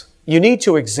experience, you need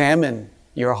to examine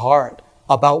your heart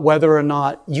about whether or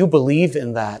not you believe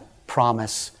in that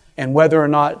promise, and whether or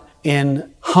not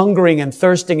in hungering and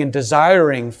thirsting and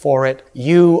desiring for it,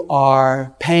 you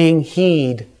are paying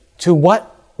heed to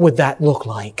what would that look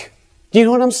like. Do you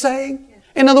know what I'm saying?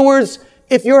 In other words,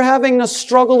 if you're having a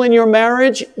struggle in your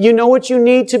marriage, you know what you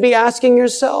need to be asking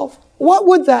yourself? What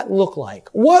would that look like?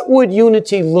 What would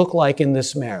unity look like in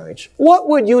this marriage? What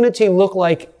would unity look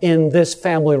like in this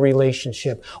family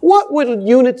relationship? What would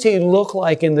unity look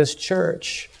like in this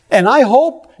church? And I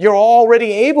hope you're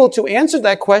already able to answer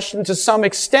that question to some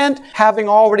extent, having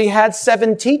already had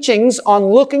 7 teachings on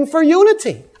looking for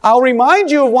unity. I'll remind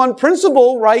you of one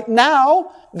principle right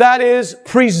now that is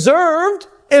preserved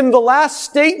in the last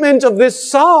statement of this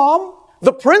psalm.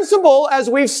 The principle, as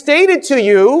we've stated to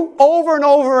you over and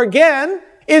over again,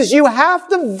 is you have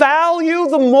to value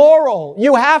the moral.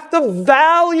 You have to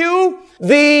value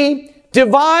the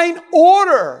divine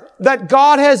order that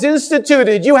God has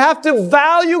instituted. You have to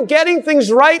value getting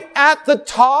things right at the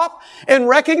top and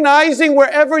recognizing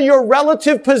wherever your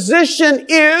relative position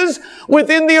is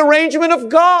within the arrangement of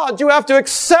God. You have to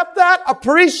accept that,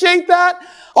 appreciate that,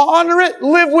 honor it,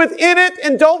 live within it,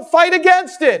 and don't fight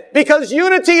against it. Because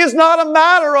unity is not a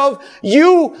matter of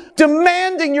you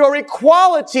demanding your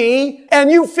equality and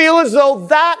you feel as though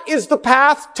that is the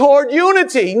path toward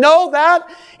unity. No, that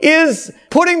is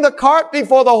putting the cart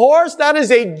before the horse. That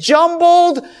is a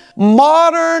jumbled,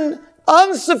 modern,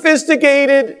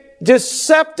 unsophisticated,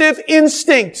 deceptive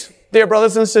instinct, dear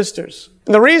brothers and sisters.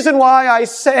 And the reason why I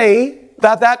say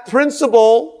that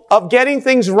principle of getting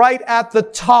things right at the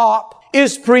top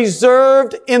is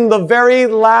preserved in the very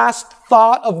last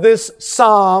thought of this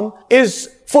psalm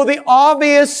is for the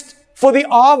obvious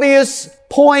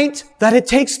point that it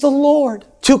takes the Lord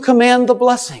to command the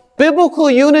blessing. Biblical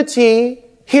unity,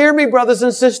 hear me, brothers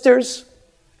and sisters,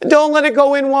 don't let it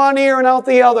go in one ear and out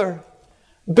the other.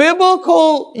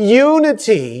 Biblical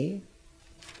unity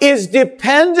is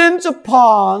dependent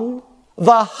upon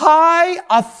the high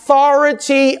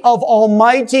authority of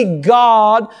Almighty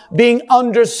God being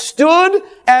understood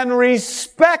and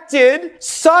respected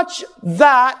such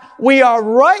that we are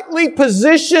rightly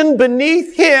positioned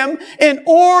beneath Him in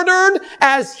order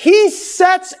as He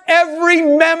sets every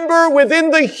member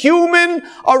within the human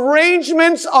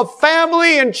arrangements of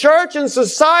family and church and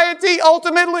society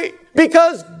ultimately.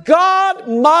 Because God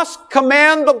must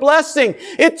command the blessing.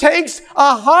 It takes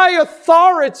a high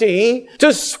authority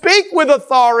to speak with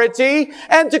authority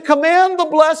and to command the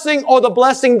blessing, or the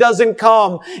blessing doesn't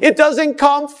come. It doesn't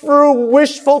come through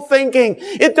wishful thinking.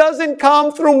 It doesn't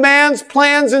come through man's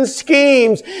plans and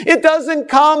schemes. It doesn't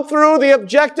come through the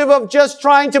objective of just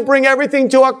trying to bring everything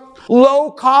to a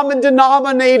low common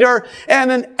denominator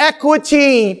and an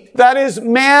equity that is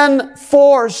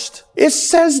man-forced. It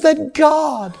says that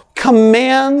God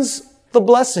commands the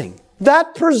blessing.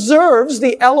 That preserves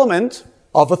the element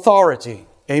of authority.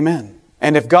 Amen.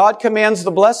 And if God commands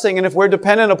the blessing, and if we're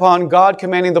dependent upon God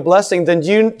commanding the blessing, then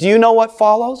do you know what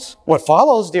follows? What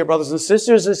follows, dear brothers and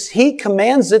sisters, is He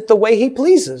commands it the way He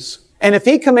pleases. And if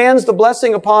He commands the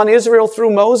blessing upon Israel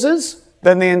through Moses,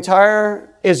 then the entire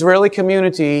Israeli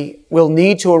community will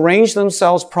need to arrange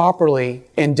themselves properly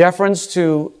in deference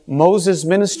to Moses'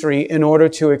 ministry in order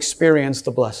to experience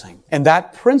the blessing. And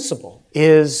that principle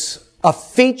is a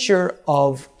feature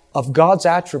of God's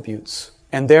attributes,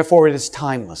 and therefore it is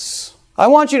timeless. I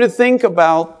want you to think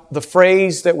about the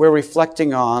phrase that we're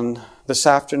reflecting on this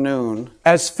afternoon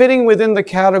as fitting within the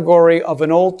category of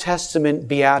an Old Testament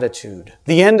beatitude.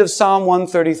 The end of Psalm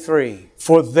 133.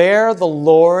 For there the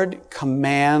Lord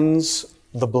commands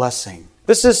the blessing.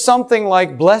 This is something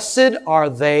like, blessed are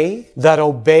they that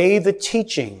obey the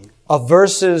teaching of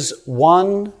verses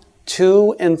 1,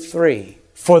 2, and 3.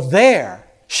 For there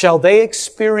shall they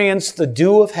experience the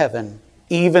dew of heaven,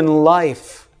 even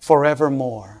life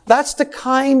forevermore. That's the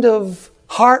kind of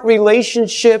heart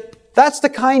relationship, that's the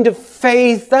kind of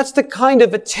faith, that's the kind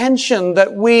of attention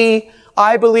that we,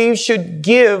 I believe, should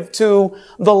give to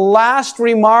the last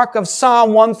remark of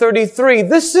Psalm 133.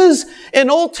 This is an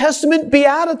Old Testament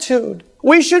beatitude.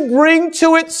 We should bring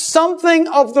to it something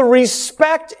of the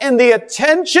respect and the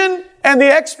attention and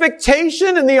the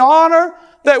expectation and the honor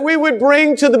that we would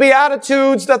bring to the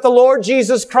beatitudes that the Lord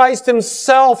Jesus Christ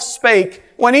Himself spake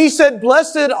when He said,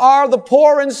 blessed are the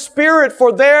poor in spirit,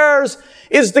 for theirs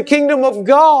is the kingdom of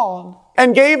God,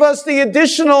 and gave us the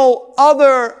additional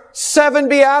other 7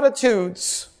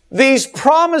 beatitudes. These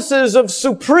promises of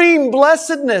supreme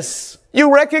blessedness.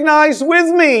 You recognize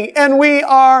with me, and we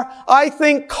are, I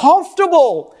think,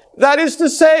 comfortable. That is to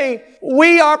say,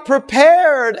 we are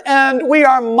prepared and we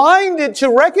are minded to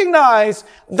recognize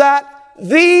that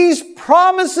these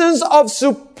promises of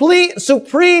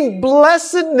supreme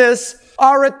blessedness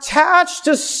are attached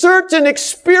to certain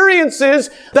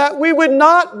experiences that we would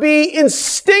not be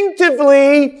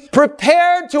instinctively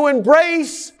prepared to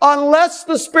embrace unless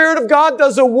the Spirit of God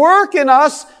does a work in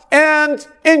us and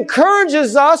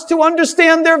encourages us to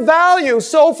understand their value.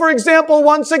 So, for example,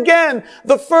 once again,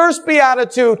 the first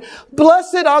beatitude,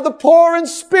 blessed are the poor in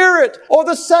spirit. Or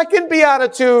the second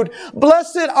beatitude,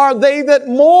 blessed are they that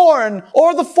mourn.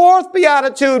 Or the fourth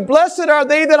beatitude, blessed are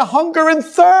they that hunger and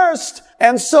thirst.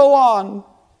 And so on.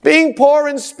 Being poor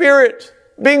in spirit,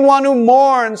 being one who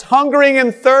mourns, hungering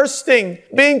and thirsting,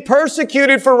 being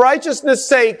persecuted for righteousness'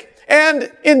 sake,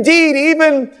 and indeed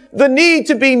even the need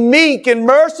to be meek and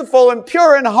merciful and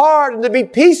pure in heart and to be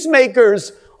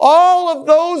peacemakers. All of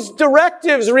those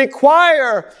directives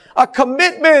require a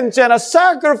commitment and a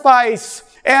sacrifice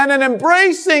and an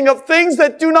embracing of things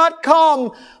that do not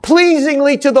come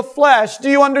pleasingly to the flesh. Do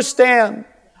you understand?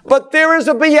 But there is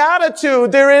a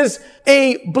beatitude. There is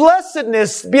a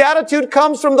blessedness. Beatitude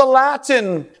comes from the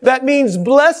Latin that means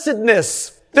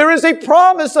blessedness. There is a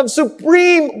promise of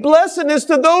supreme blessedness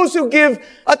to those who give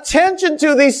attention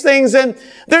to these things. And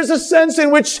there's a sense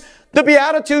in which the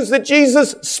Beatitudes that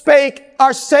Jesus spake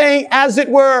are saying, as it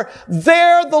were,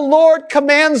 there the Lord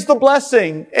commands the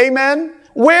blessing. Amen?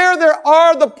 Where there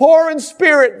are the poor in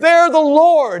spirit, there the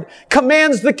Lord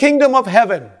commands the kingdom of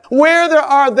heaven. Where there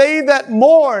are they that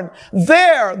mourn,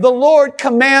 there the Lord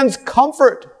commands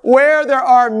comfort. Where there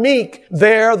are meek,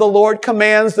 there the Lord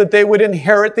commands that they would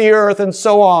inherit the earth, and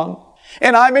so on.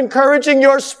 And I'm encouraging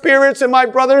your spirits and my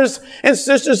brothers and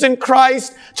sisters in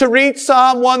Christ to read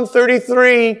Psalm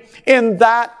 133 in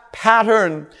that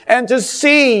pattern and to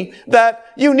see that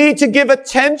you need to give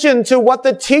attention to what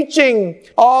the teaching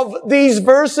of these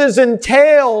verses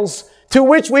entails, to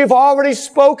which we've already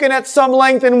spoken at some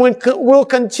length and will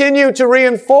continue to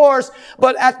reinforce.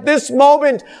 But at this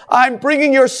moment, I'm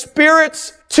bringing your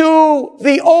spirits to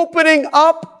the opening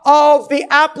up of the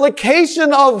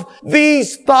application of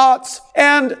these thoughts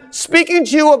and speaking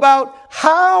to you about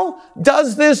how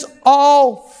does this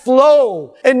all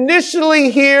flow. Initially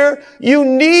here, you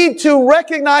need to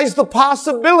recognize the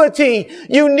possibility.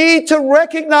 You need to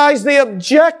recognize the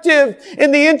objective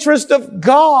in the interest of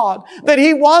God, that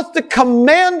He wants to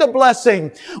command a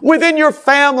blessing within your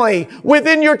family,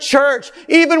 within your church,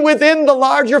 even within the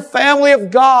larger family of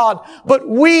God. But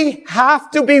we have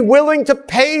to be willing to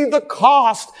pay the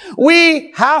cost.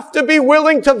 We have to be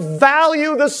willing to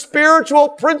value the spiritual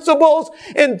principles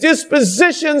and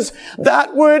dispositions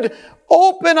that would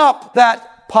open up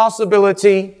that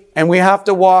possibility. And we have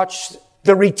to watch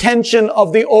the retention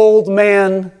of the old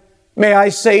man, may I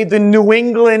say the New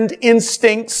England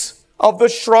instincts of the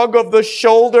shrug of the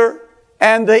shoulder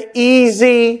and the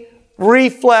easy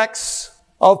reflex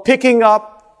of picking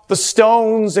up the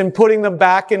stones and putting them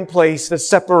back in place that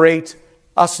separate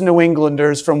us New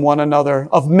Englanders from one another,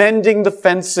 of mending the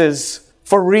fences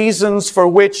for reasons for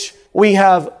which we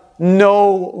have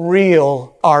no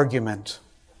real argument.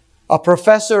 A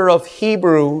professor of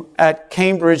Hebrew at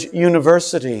Cambridge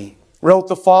University wrote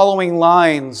the following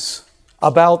lines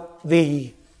about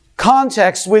the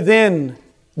context within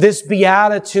this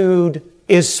beatitude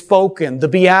is spoken. The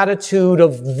beatitude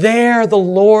of there the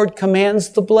Lord commands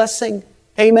the blessing.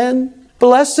 Amen.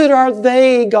 Blessed are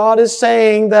they, God is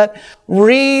saying, that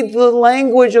read the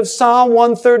language of Psalm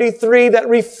 133, that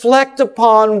reflect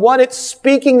upon what it's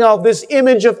speaking of, this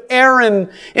image of Aaron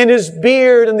in his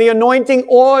beard and the anointing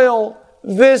oil.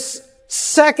 This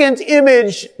second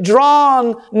image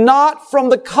drawn not from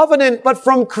the covenant, but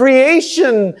from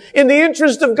creation in the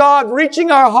interest of God,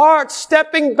 reaching our hearts,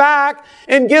 stepping back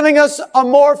and giving us a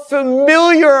more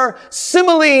familiar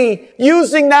simile,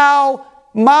 using now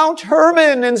Mount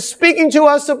Hermon and speaking to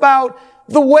us about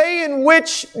the way in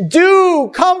which dew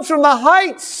comes from the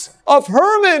heights of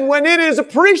Hermon when it is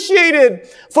appreciated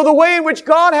for the way in which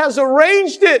God has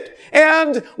arranged it.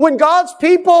 And when God's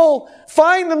people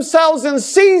find themselves in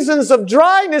seasons of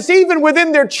dryness, even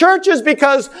within their churches,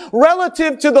 because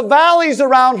relative to the valleys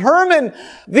around Hermon,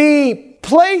 the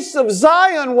place of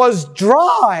Zion was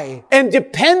dry and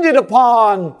depended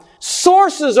upon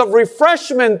sources of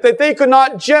refreshment that they could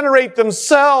not generate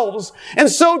themselves. And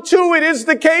so too it is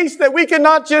the case that we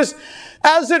cannot just,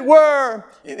 as it were,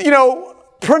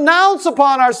 pronounce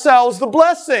upon ourselves the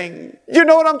blessing. You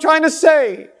know what I'm trying to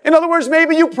say? In other words,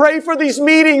 maybe you pray for these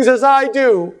meetings as I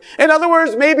do. In other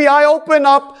words, maybe I open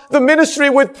up the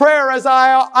ministry with prayer as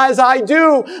I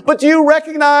do. But do you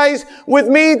recognize with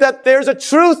me that there's a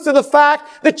truth to the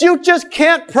fact that you just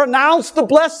can't pronounce the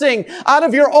blessing out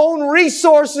of your own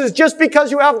resources just because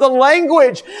you have the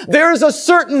language? There is a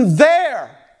certain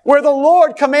there where the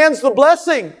Lord commands the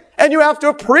blessing. And you have to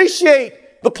appreciate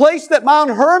the place that Mount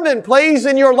Hermon plays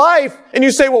in your life. And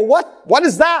you say, well, what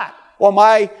is that? Well,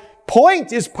 my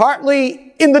point is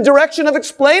partly in the direction of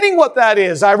explaining what that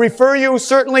is. I refer you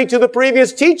certainly to the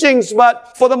previous teachings,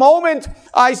 but for the moment,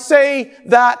 I say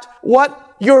that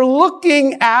what you're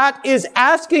looking at is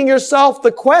asking yourself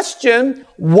the question,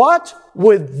 what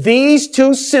would these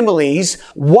two similes,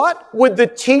 what would the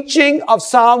teaching of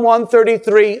Psalm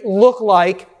 133 look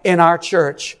like in our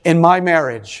church, in my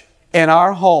marriage, in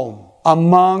our home,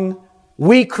 among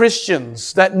we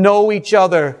Christians that know each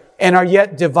other and are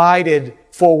yet divided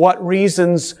for what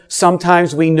reasons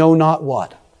sometimes we know not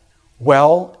what?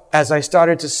 Well, as I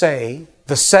started to say,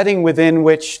 the setting within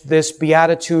which this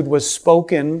beatitude was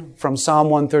spoken from Psalm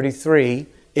 133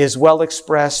 is well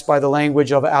expressed by the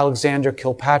language of Alexander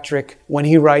Kilpatrick when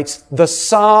he writes, the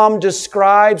psalm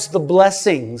describes the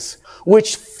blessings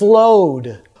which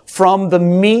flowed from the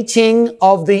meeting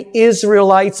of the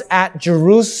Israelites at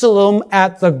Jerusalem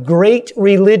at the great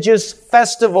religious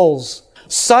festivals.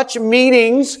 Such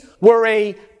meetings were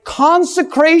a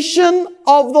consecration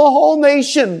of the whole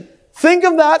nation. Think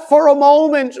of that for a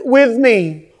moment with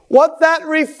me. What that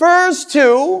refers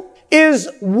to is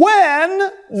when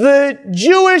the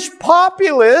Jewish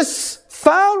populace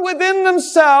found within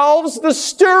themselves the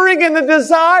stirring and the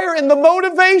desire and the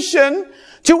motivation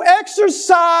to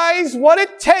exercise what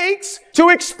it takes to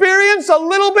experience a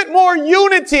little bit more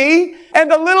unity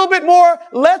and a little bit more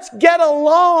let's get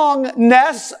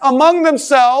alongness among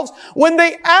themselves, when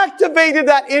they activated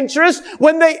that interest,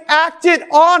 when they acted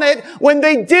on it, when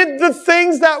they did the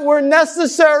things that were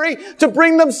necessary to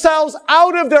bring themselves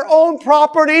out of their own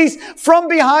properties, from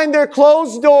behind their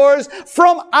closed doors,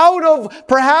 from out of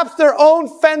perhaps their own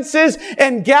fences,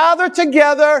 and gather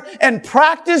together and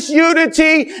practice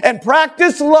unity and practice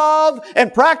practice love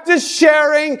and practice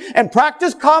sharing and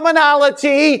practice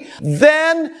commonality,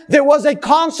 then there was a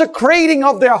consecrating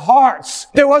of their hearts.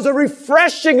 There was a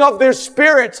refreshing of their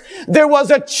spirits. There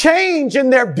was a change in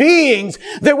their beings.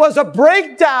 There was a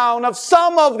breakdown of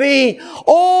some of the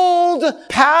old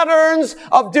patterns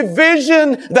of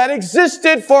division that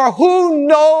existed for who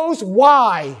knows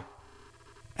why.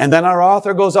 And then our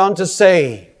author goes on to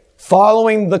say,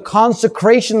 following the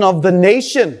consecration of the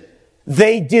nation,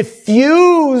 they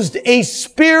diffused a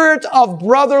spirit of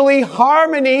brotherly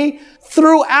harmony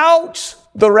throughout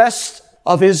the rest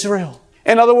of Israel.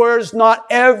 In other words, not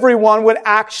everyone would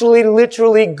actually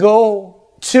literally go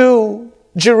to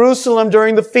Jerusalem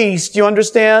during the feast. You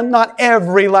understand? Not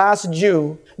every last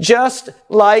Jew. Just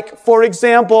like, for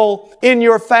example, in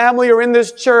your family or in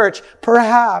this church,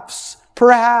 perhaps,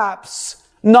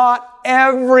 not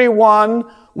everyone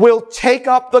will take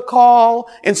up the call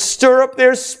and stir up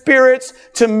their spirits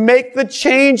to make the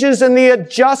changes and the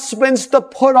adjustments, the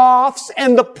put-offs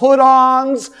and the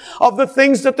put-ons of the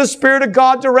things that the Spirit of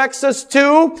God directs us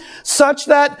to, such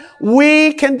that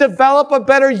we can develop a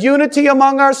better unity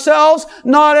among ourselves.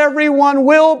 Not everyone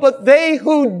will, but they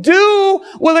who do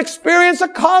will experience a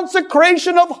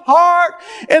consecration of heart,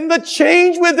 and the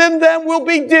change within them will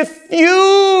be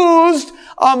diffused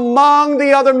among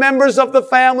the other members of the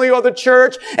family or the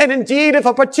church. And indeed, if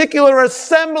a particular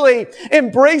assembly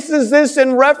embraces this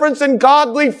in reverence and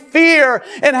godly fear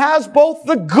and has both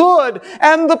the good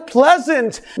and the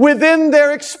pleasant within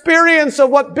their experience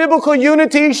of what biblical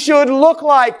unity should look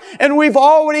like, and we've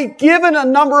already given a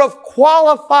number of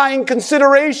qualifying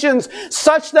considerations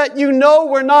such that you know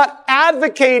we're not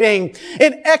advocating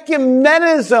an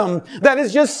ecumenism that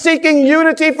is just seeking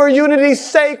unity for unity's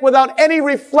sake without any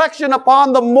reflection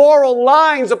upon the moral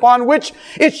lines upon which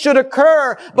it should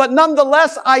occur. But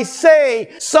nonetheless, I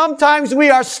say, sometimes we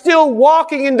are still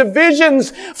walking in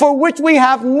divisions for which we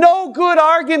have no good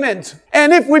argument.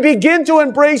 And if we begin to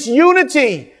embrace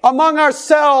unity among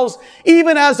ourselves,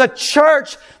 even as a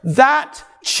church, that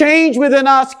change within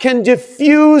us can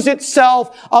diffuse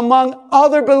itself among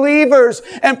other believers.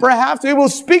 And perhaps we will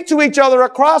speak to each other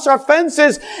across our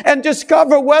fences and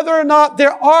discover whether or not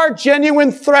there are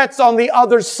genuine threats on the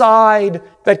other side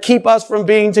that keep us from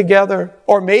being together.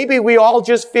 Or maybe we all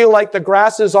just feel like the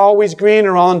grass is always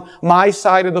greener on my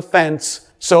side of the fence,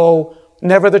 so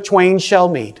never the twain shall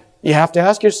meet. You have to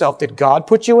ask yourself, did God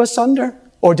put you asunder,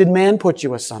 or did man put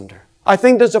you asunder? I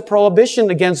think there's a prohibition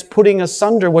against putting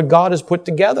asunder what God has put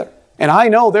together. And I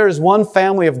know there is one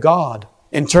family of God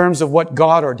in terms of what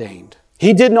God ordained.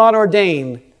 He did not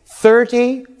ordain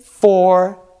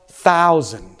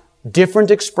 34,000 different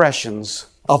expressions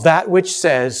of that which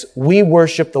says we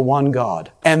worship the one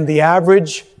God. And the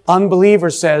average unbeliever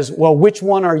says, well, which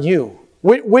one are you?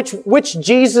 Which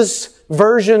Jesus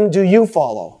version do you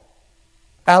follow?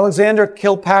 Alexander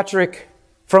Kilpatrick,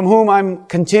 from whom I'm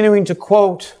continuing to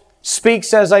quote,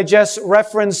 speaks, as I just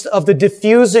referenced, of the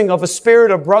diffusing of a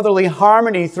spirit of brotherly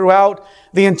harmony throughout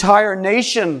the entire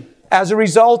nation as a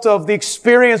result of the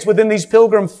experience within these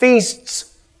pilgrim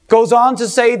feasts. Goes on to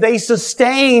say they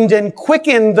sustained and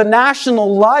quickened the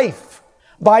national life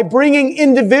by bringing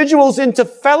individuals into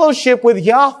fellowship with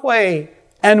Yahweh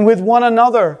and with one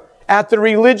another at the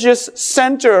religious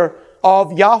center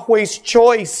of Yahweh's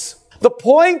choice. The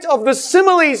point of the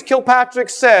similes, Kilpatrick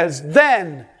says,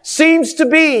 then seems to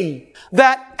be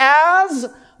that as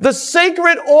the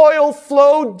sacred oil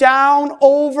flowed down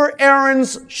over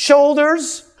Aaron's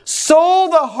shoulders, so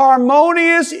the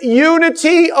harmonious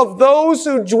unity of those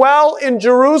who dwell in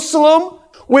Jerusalem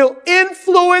will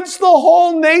influence the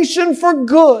whole nation for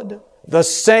good. The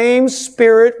same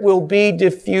spirit will be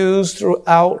diffused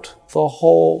throughout the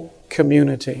whole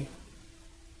community.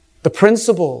 The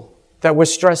principle that we're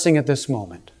stressing at this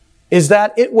moment is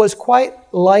that it was quite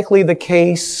likely the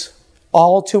case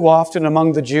all too often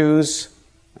among the Jews,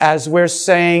 as we're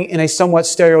saying in a somewhat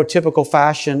stereotypical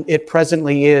fashion, it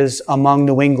presently is among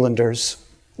New Englanders,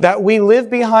 that we live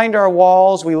behind our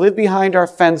walls, we live behind our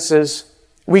fences,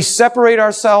 we separate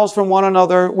ourselves from one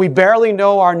another, we barely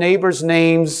know our neighbors'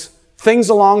 names, things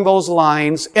along those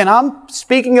lines. And I'm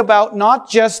speaking about not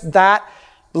just that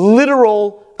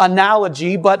literal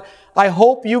analogy, but I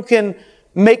hope you can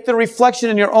make the reflection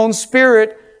in your own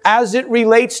spirit as it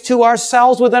relates to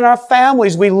ourselves within our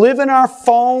families. We live in our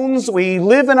phones. We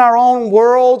live in our own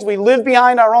worlds. We live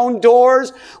behind our own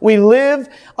doors. We live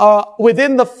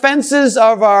within the fences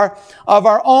of our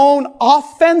own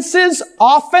offenses.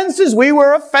 We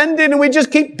were offended and we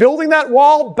just keep building that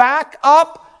wall back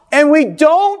up, and we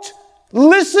don't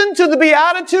listen to the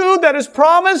beatitude that is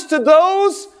promised to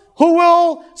those who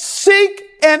will seek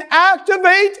and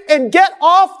activate and get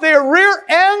off their rear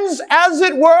ends, as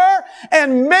it were,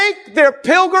 and make their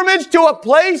pilgrimage to a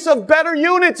place of better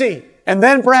unity. And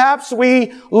then perhaps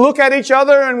we look at each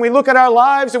other and we look at our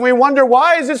lives and we wonder,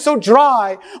 why is it so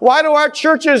dry? Why do our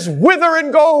churches wither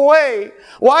and go away?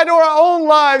 Why do our own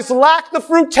lives lack the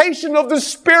fruition of the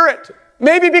Spirit?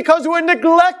 Maybe because we're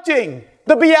neglecting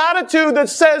the beatitude that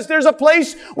says there's a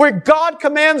place where God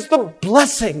commands the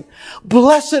blessing.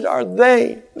 Blessed are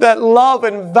they that love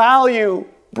and value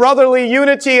brotherly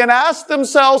unity and ask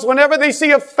themselves whenever they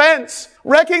see offense,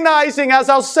 recognizing, as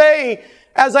I'll say,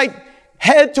 as I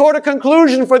head toward a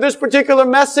conclusion for this particular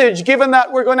message, given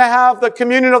that we're going to have the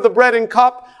communion of the bread and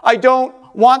cup, I don't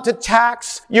want to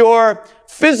tax your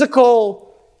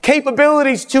physical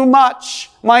capabilities too much.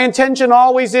 My intention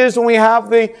always is, when we have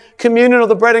the communion of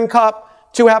the bread and cup,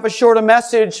 to have a shorter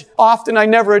message. Often I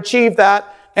never achieve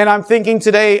that, and I'm thinking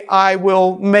today I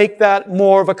will make that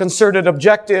more of a concerted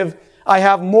objective. I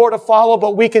have more to follow,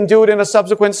 but we can do it in a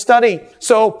subsequent study.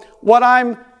 So what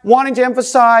I'm wanting to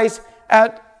emphasize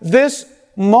at this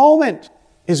moment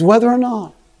is whether or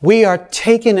not we are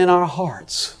taken in our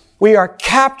hearts. We are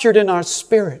captured in our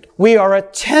spirit. We are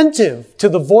attentive to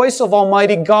the voice of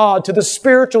Almighty God, to the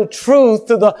spiritual truth,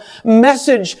 to the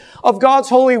message of God's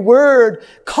holy word,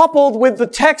 coupled with the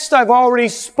text I've already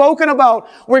spoken about,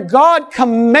 where God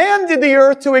commanded the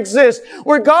earth to exist,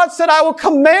 where God said, I will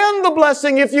command the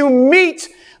blessing if you meet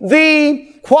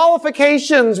the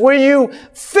qualifications, where you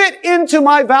fit into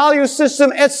my value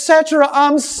system, etc.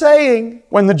 I'm saying,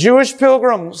 when the Jewish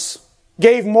pilgrims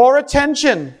gave more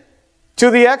attention to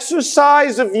the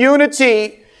exercise of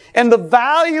unity and the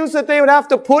values that they would have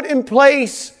to put in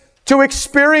place to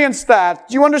experience that.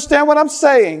 Do you understand what I'm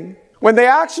saying? When they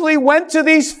actually went to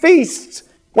these feasts,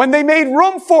 when they made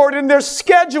room for it in their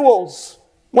schedules,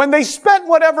 when they spent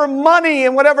whatever money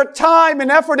and whatever time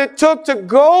and effort it took to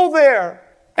go there,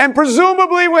 and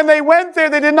presumably when they went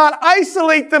there, they did not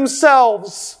isolate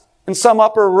themselves in some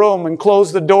upper room and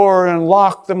close the door and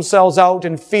lock themselves out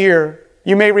in fear.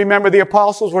 You may remember the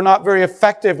apostles were not very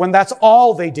effective when that's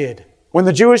all they did. When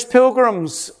the Jewish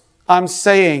pilgrims, I'm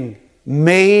saying,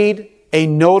 made a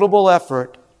notable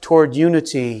effort toward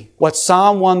unity, what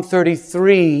Psalm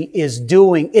 133 is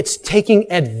doing, it's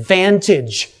taking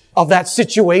advantage of that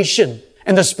situation.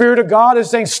 And the Spirit of God is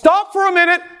saying, stop for a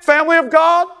minute, family of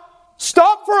God.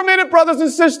 Stop for a minute, brothers and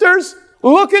sisters.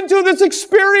 Look into this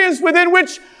experience within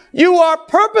which you are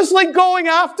purposely going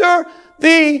after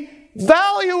the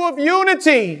value of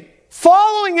unity,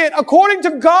 following it according to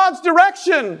God's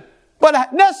direction,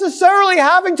 but necessarily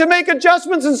having to make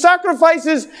adjustments and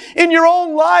sacrifices in your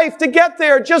own life to get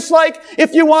there. Just like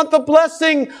if you want the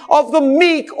blessing of the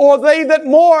meek or they that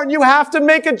mourn, you have to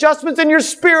make adjustments in your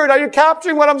spirit. Are you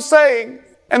capturing what I'm saying?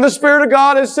 And the Spirit of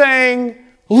God is saying,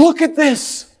 look at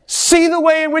this. See the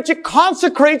way in which it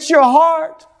consecrates your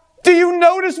heart. Do you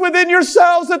notice within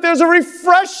yourselves that there's a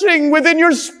refreshing within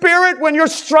your spirit when you're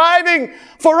striving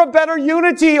for a better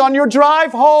unity on your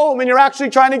drive home and you're actually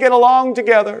trying to get along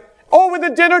together? Over the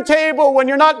dinner table when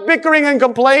you're not bickering and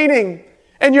complaining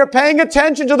and you're paying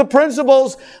attention to the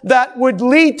principles that would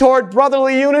lead toward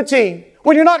brotherly unity.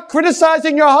 When you're not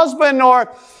criticizing your husband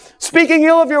or speaking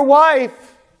ill of your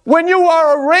wife. When you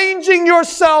are arranging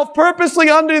yourself purposely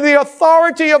under the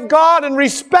authority of God and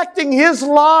respecting His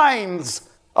lines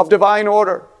of divine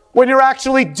order. When you're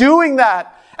actually doing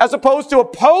that, as opposed to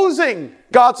opposing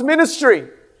God's ministry.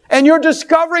 And you're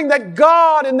discovering that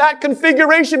God in that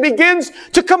configuration begins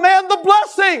to command the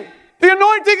blessing. The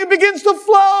anointing begins to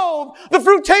flow. The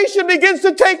fruition begins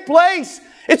to take place.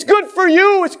 It's good for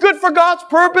you. It's good for God's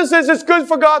purposes. It's good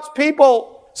for God's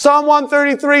people. Psalm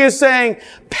 133 is saying,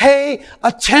 pay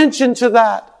attention to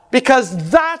that, because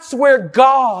that's where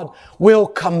God will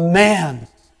command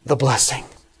the blessing.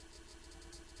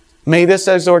 May this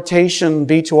exhortation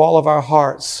be to all of our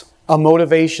hearts a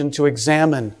motivation to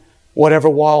examine whatever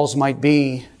walls might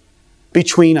be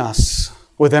between us,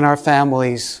 within our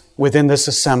families, within this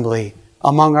assembly,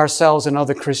 among ourselves and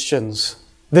other Christians.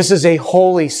 This is a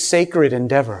holy, sacred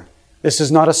endeavor. This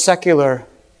is not a secular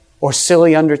or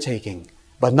silly undertaking.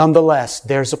 But nonetheless,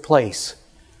 there's a place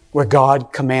where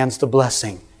God commands the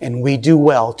blessing, and we do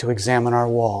well to examine our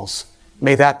walls.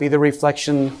 May that be the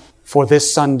reflection for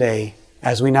this Sunday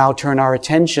as we now turn our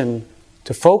attention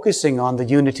to focusing on the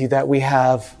unity that we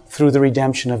have through the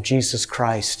redemption of Jesus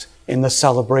Christ in the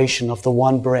celebration of the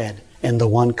one bread and the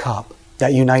one cup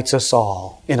that unites us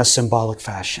all in a symbolic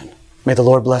fashion. May the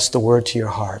Lord bless the word to your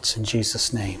hearts in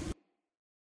Jesus' name.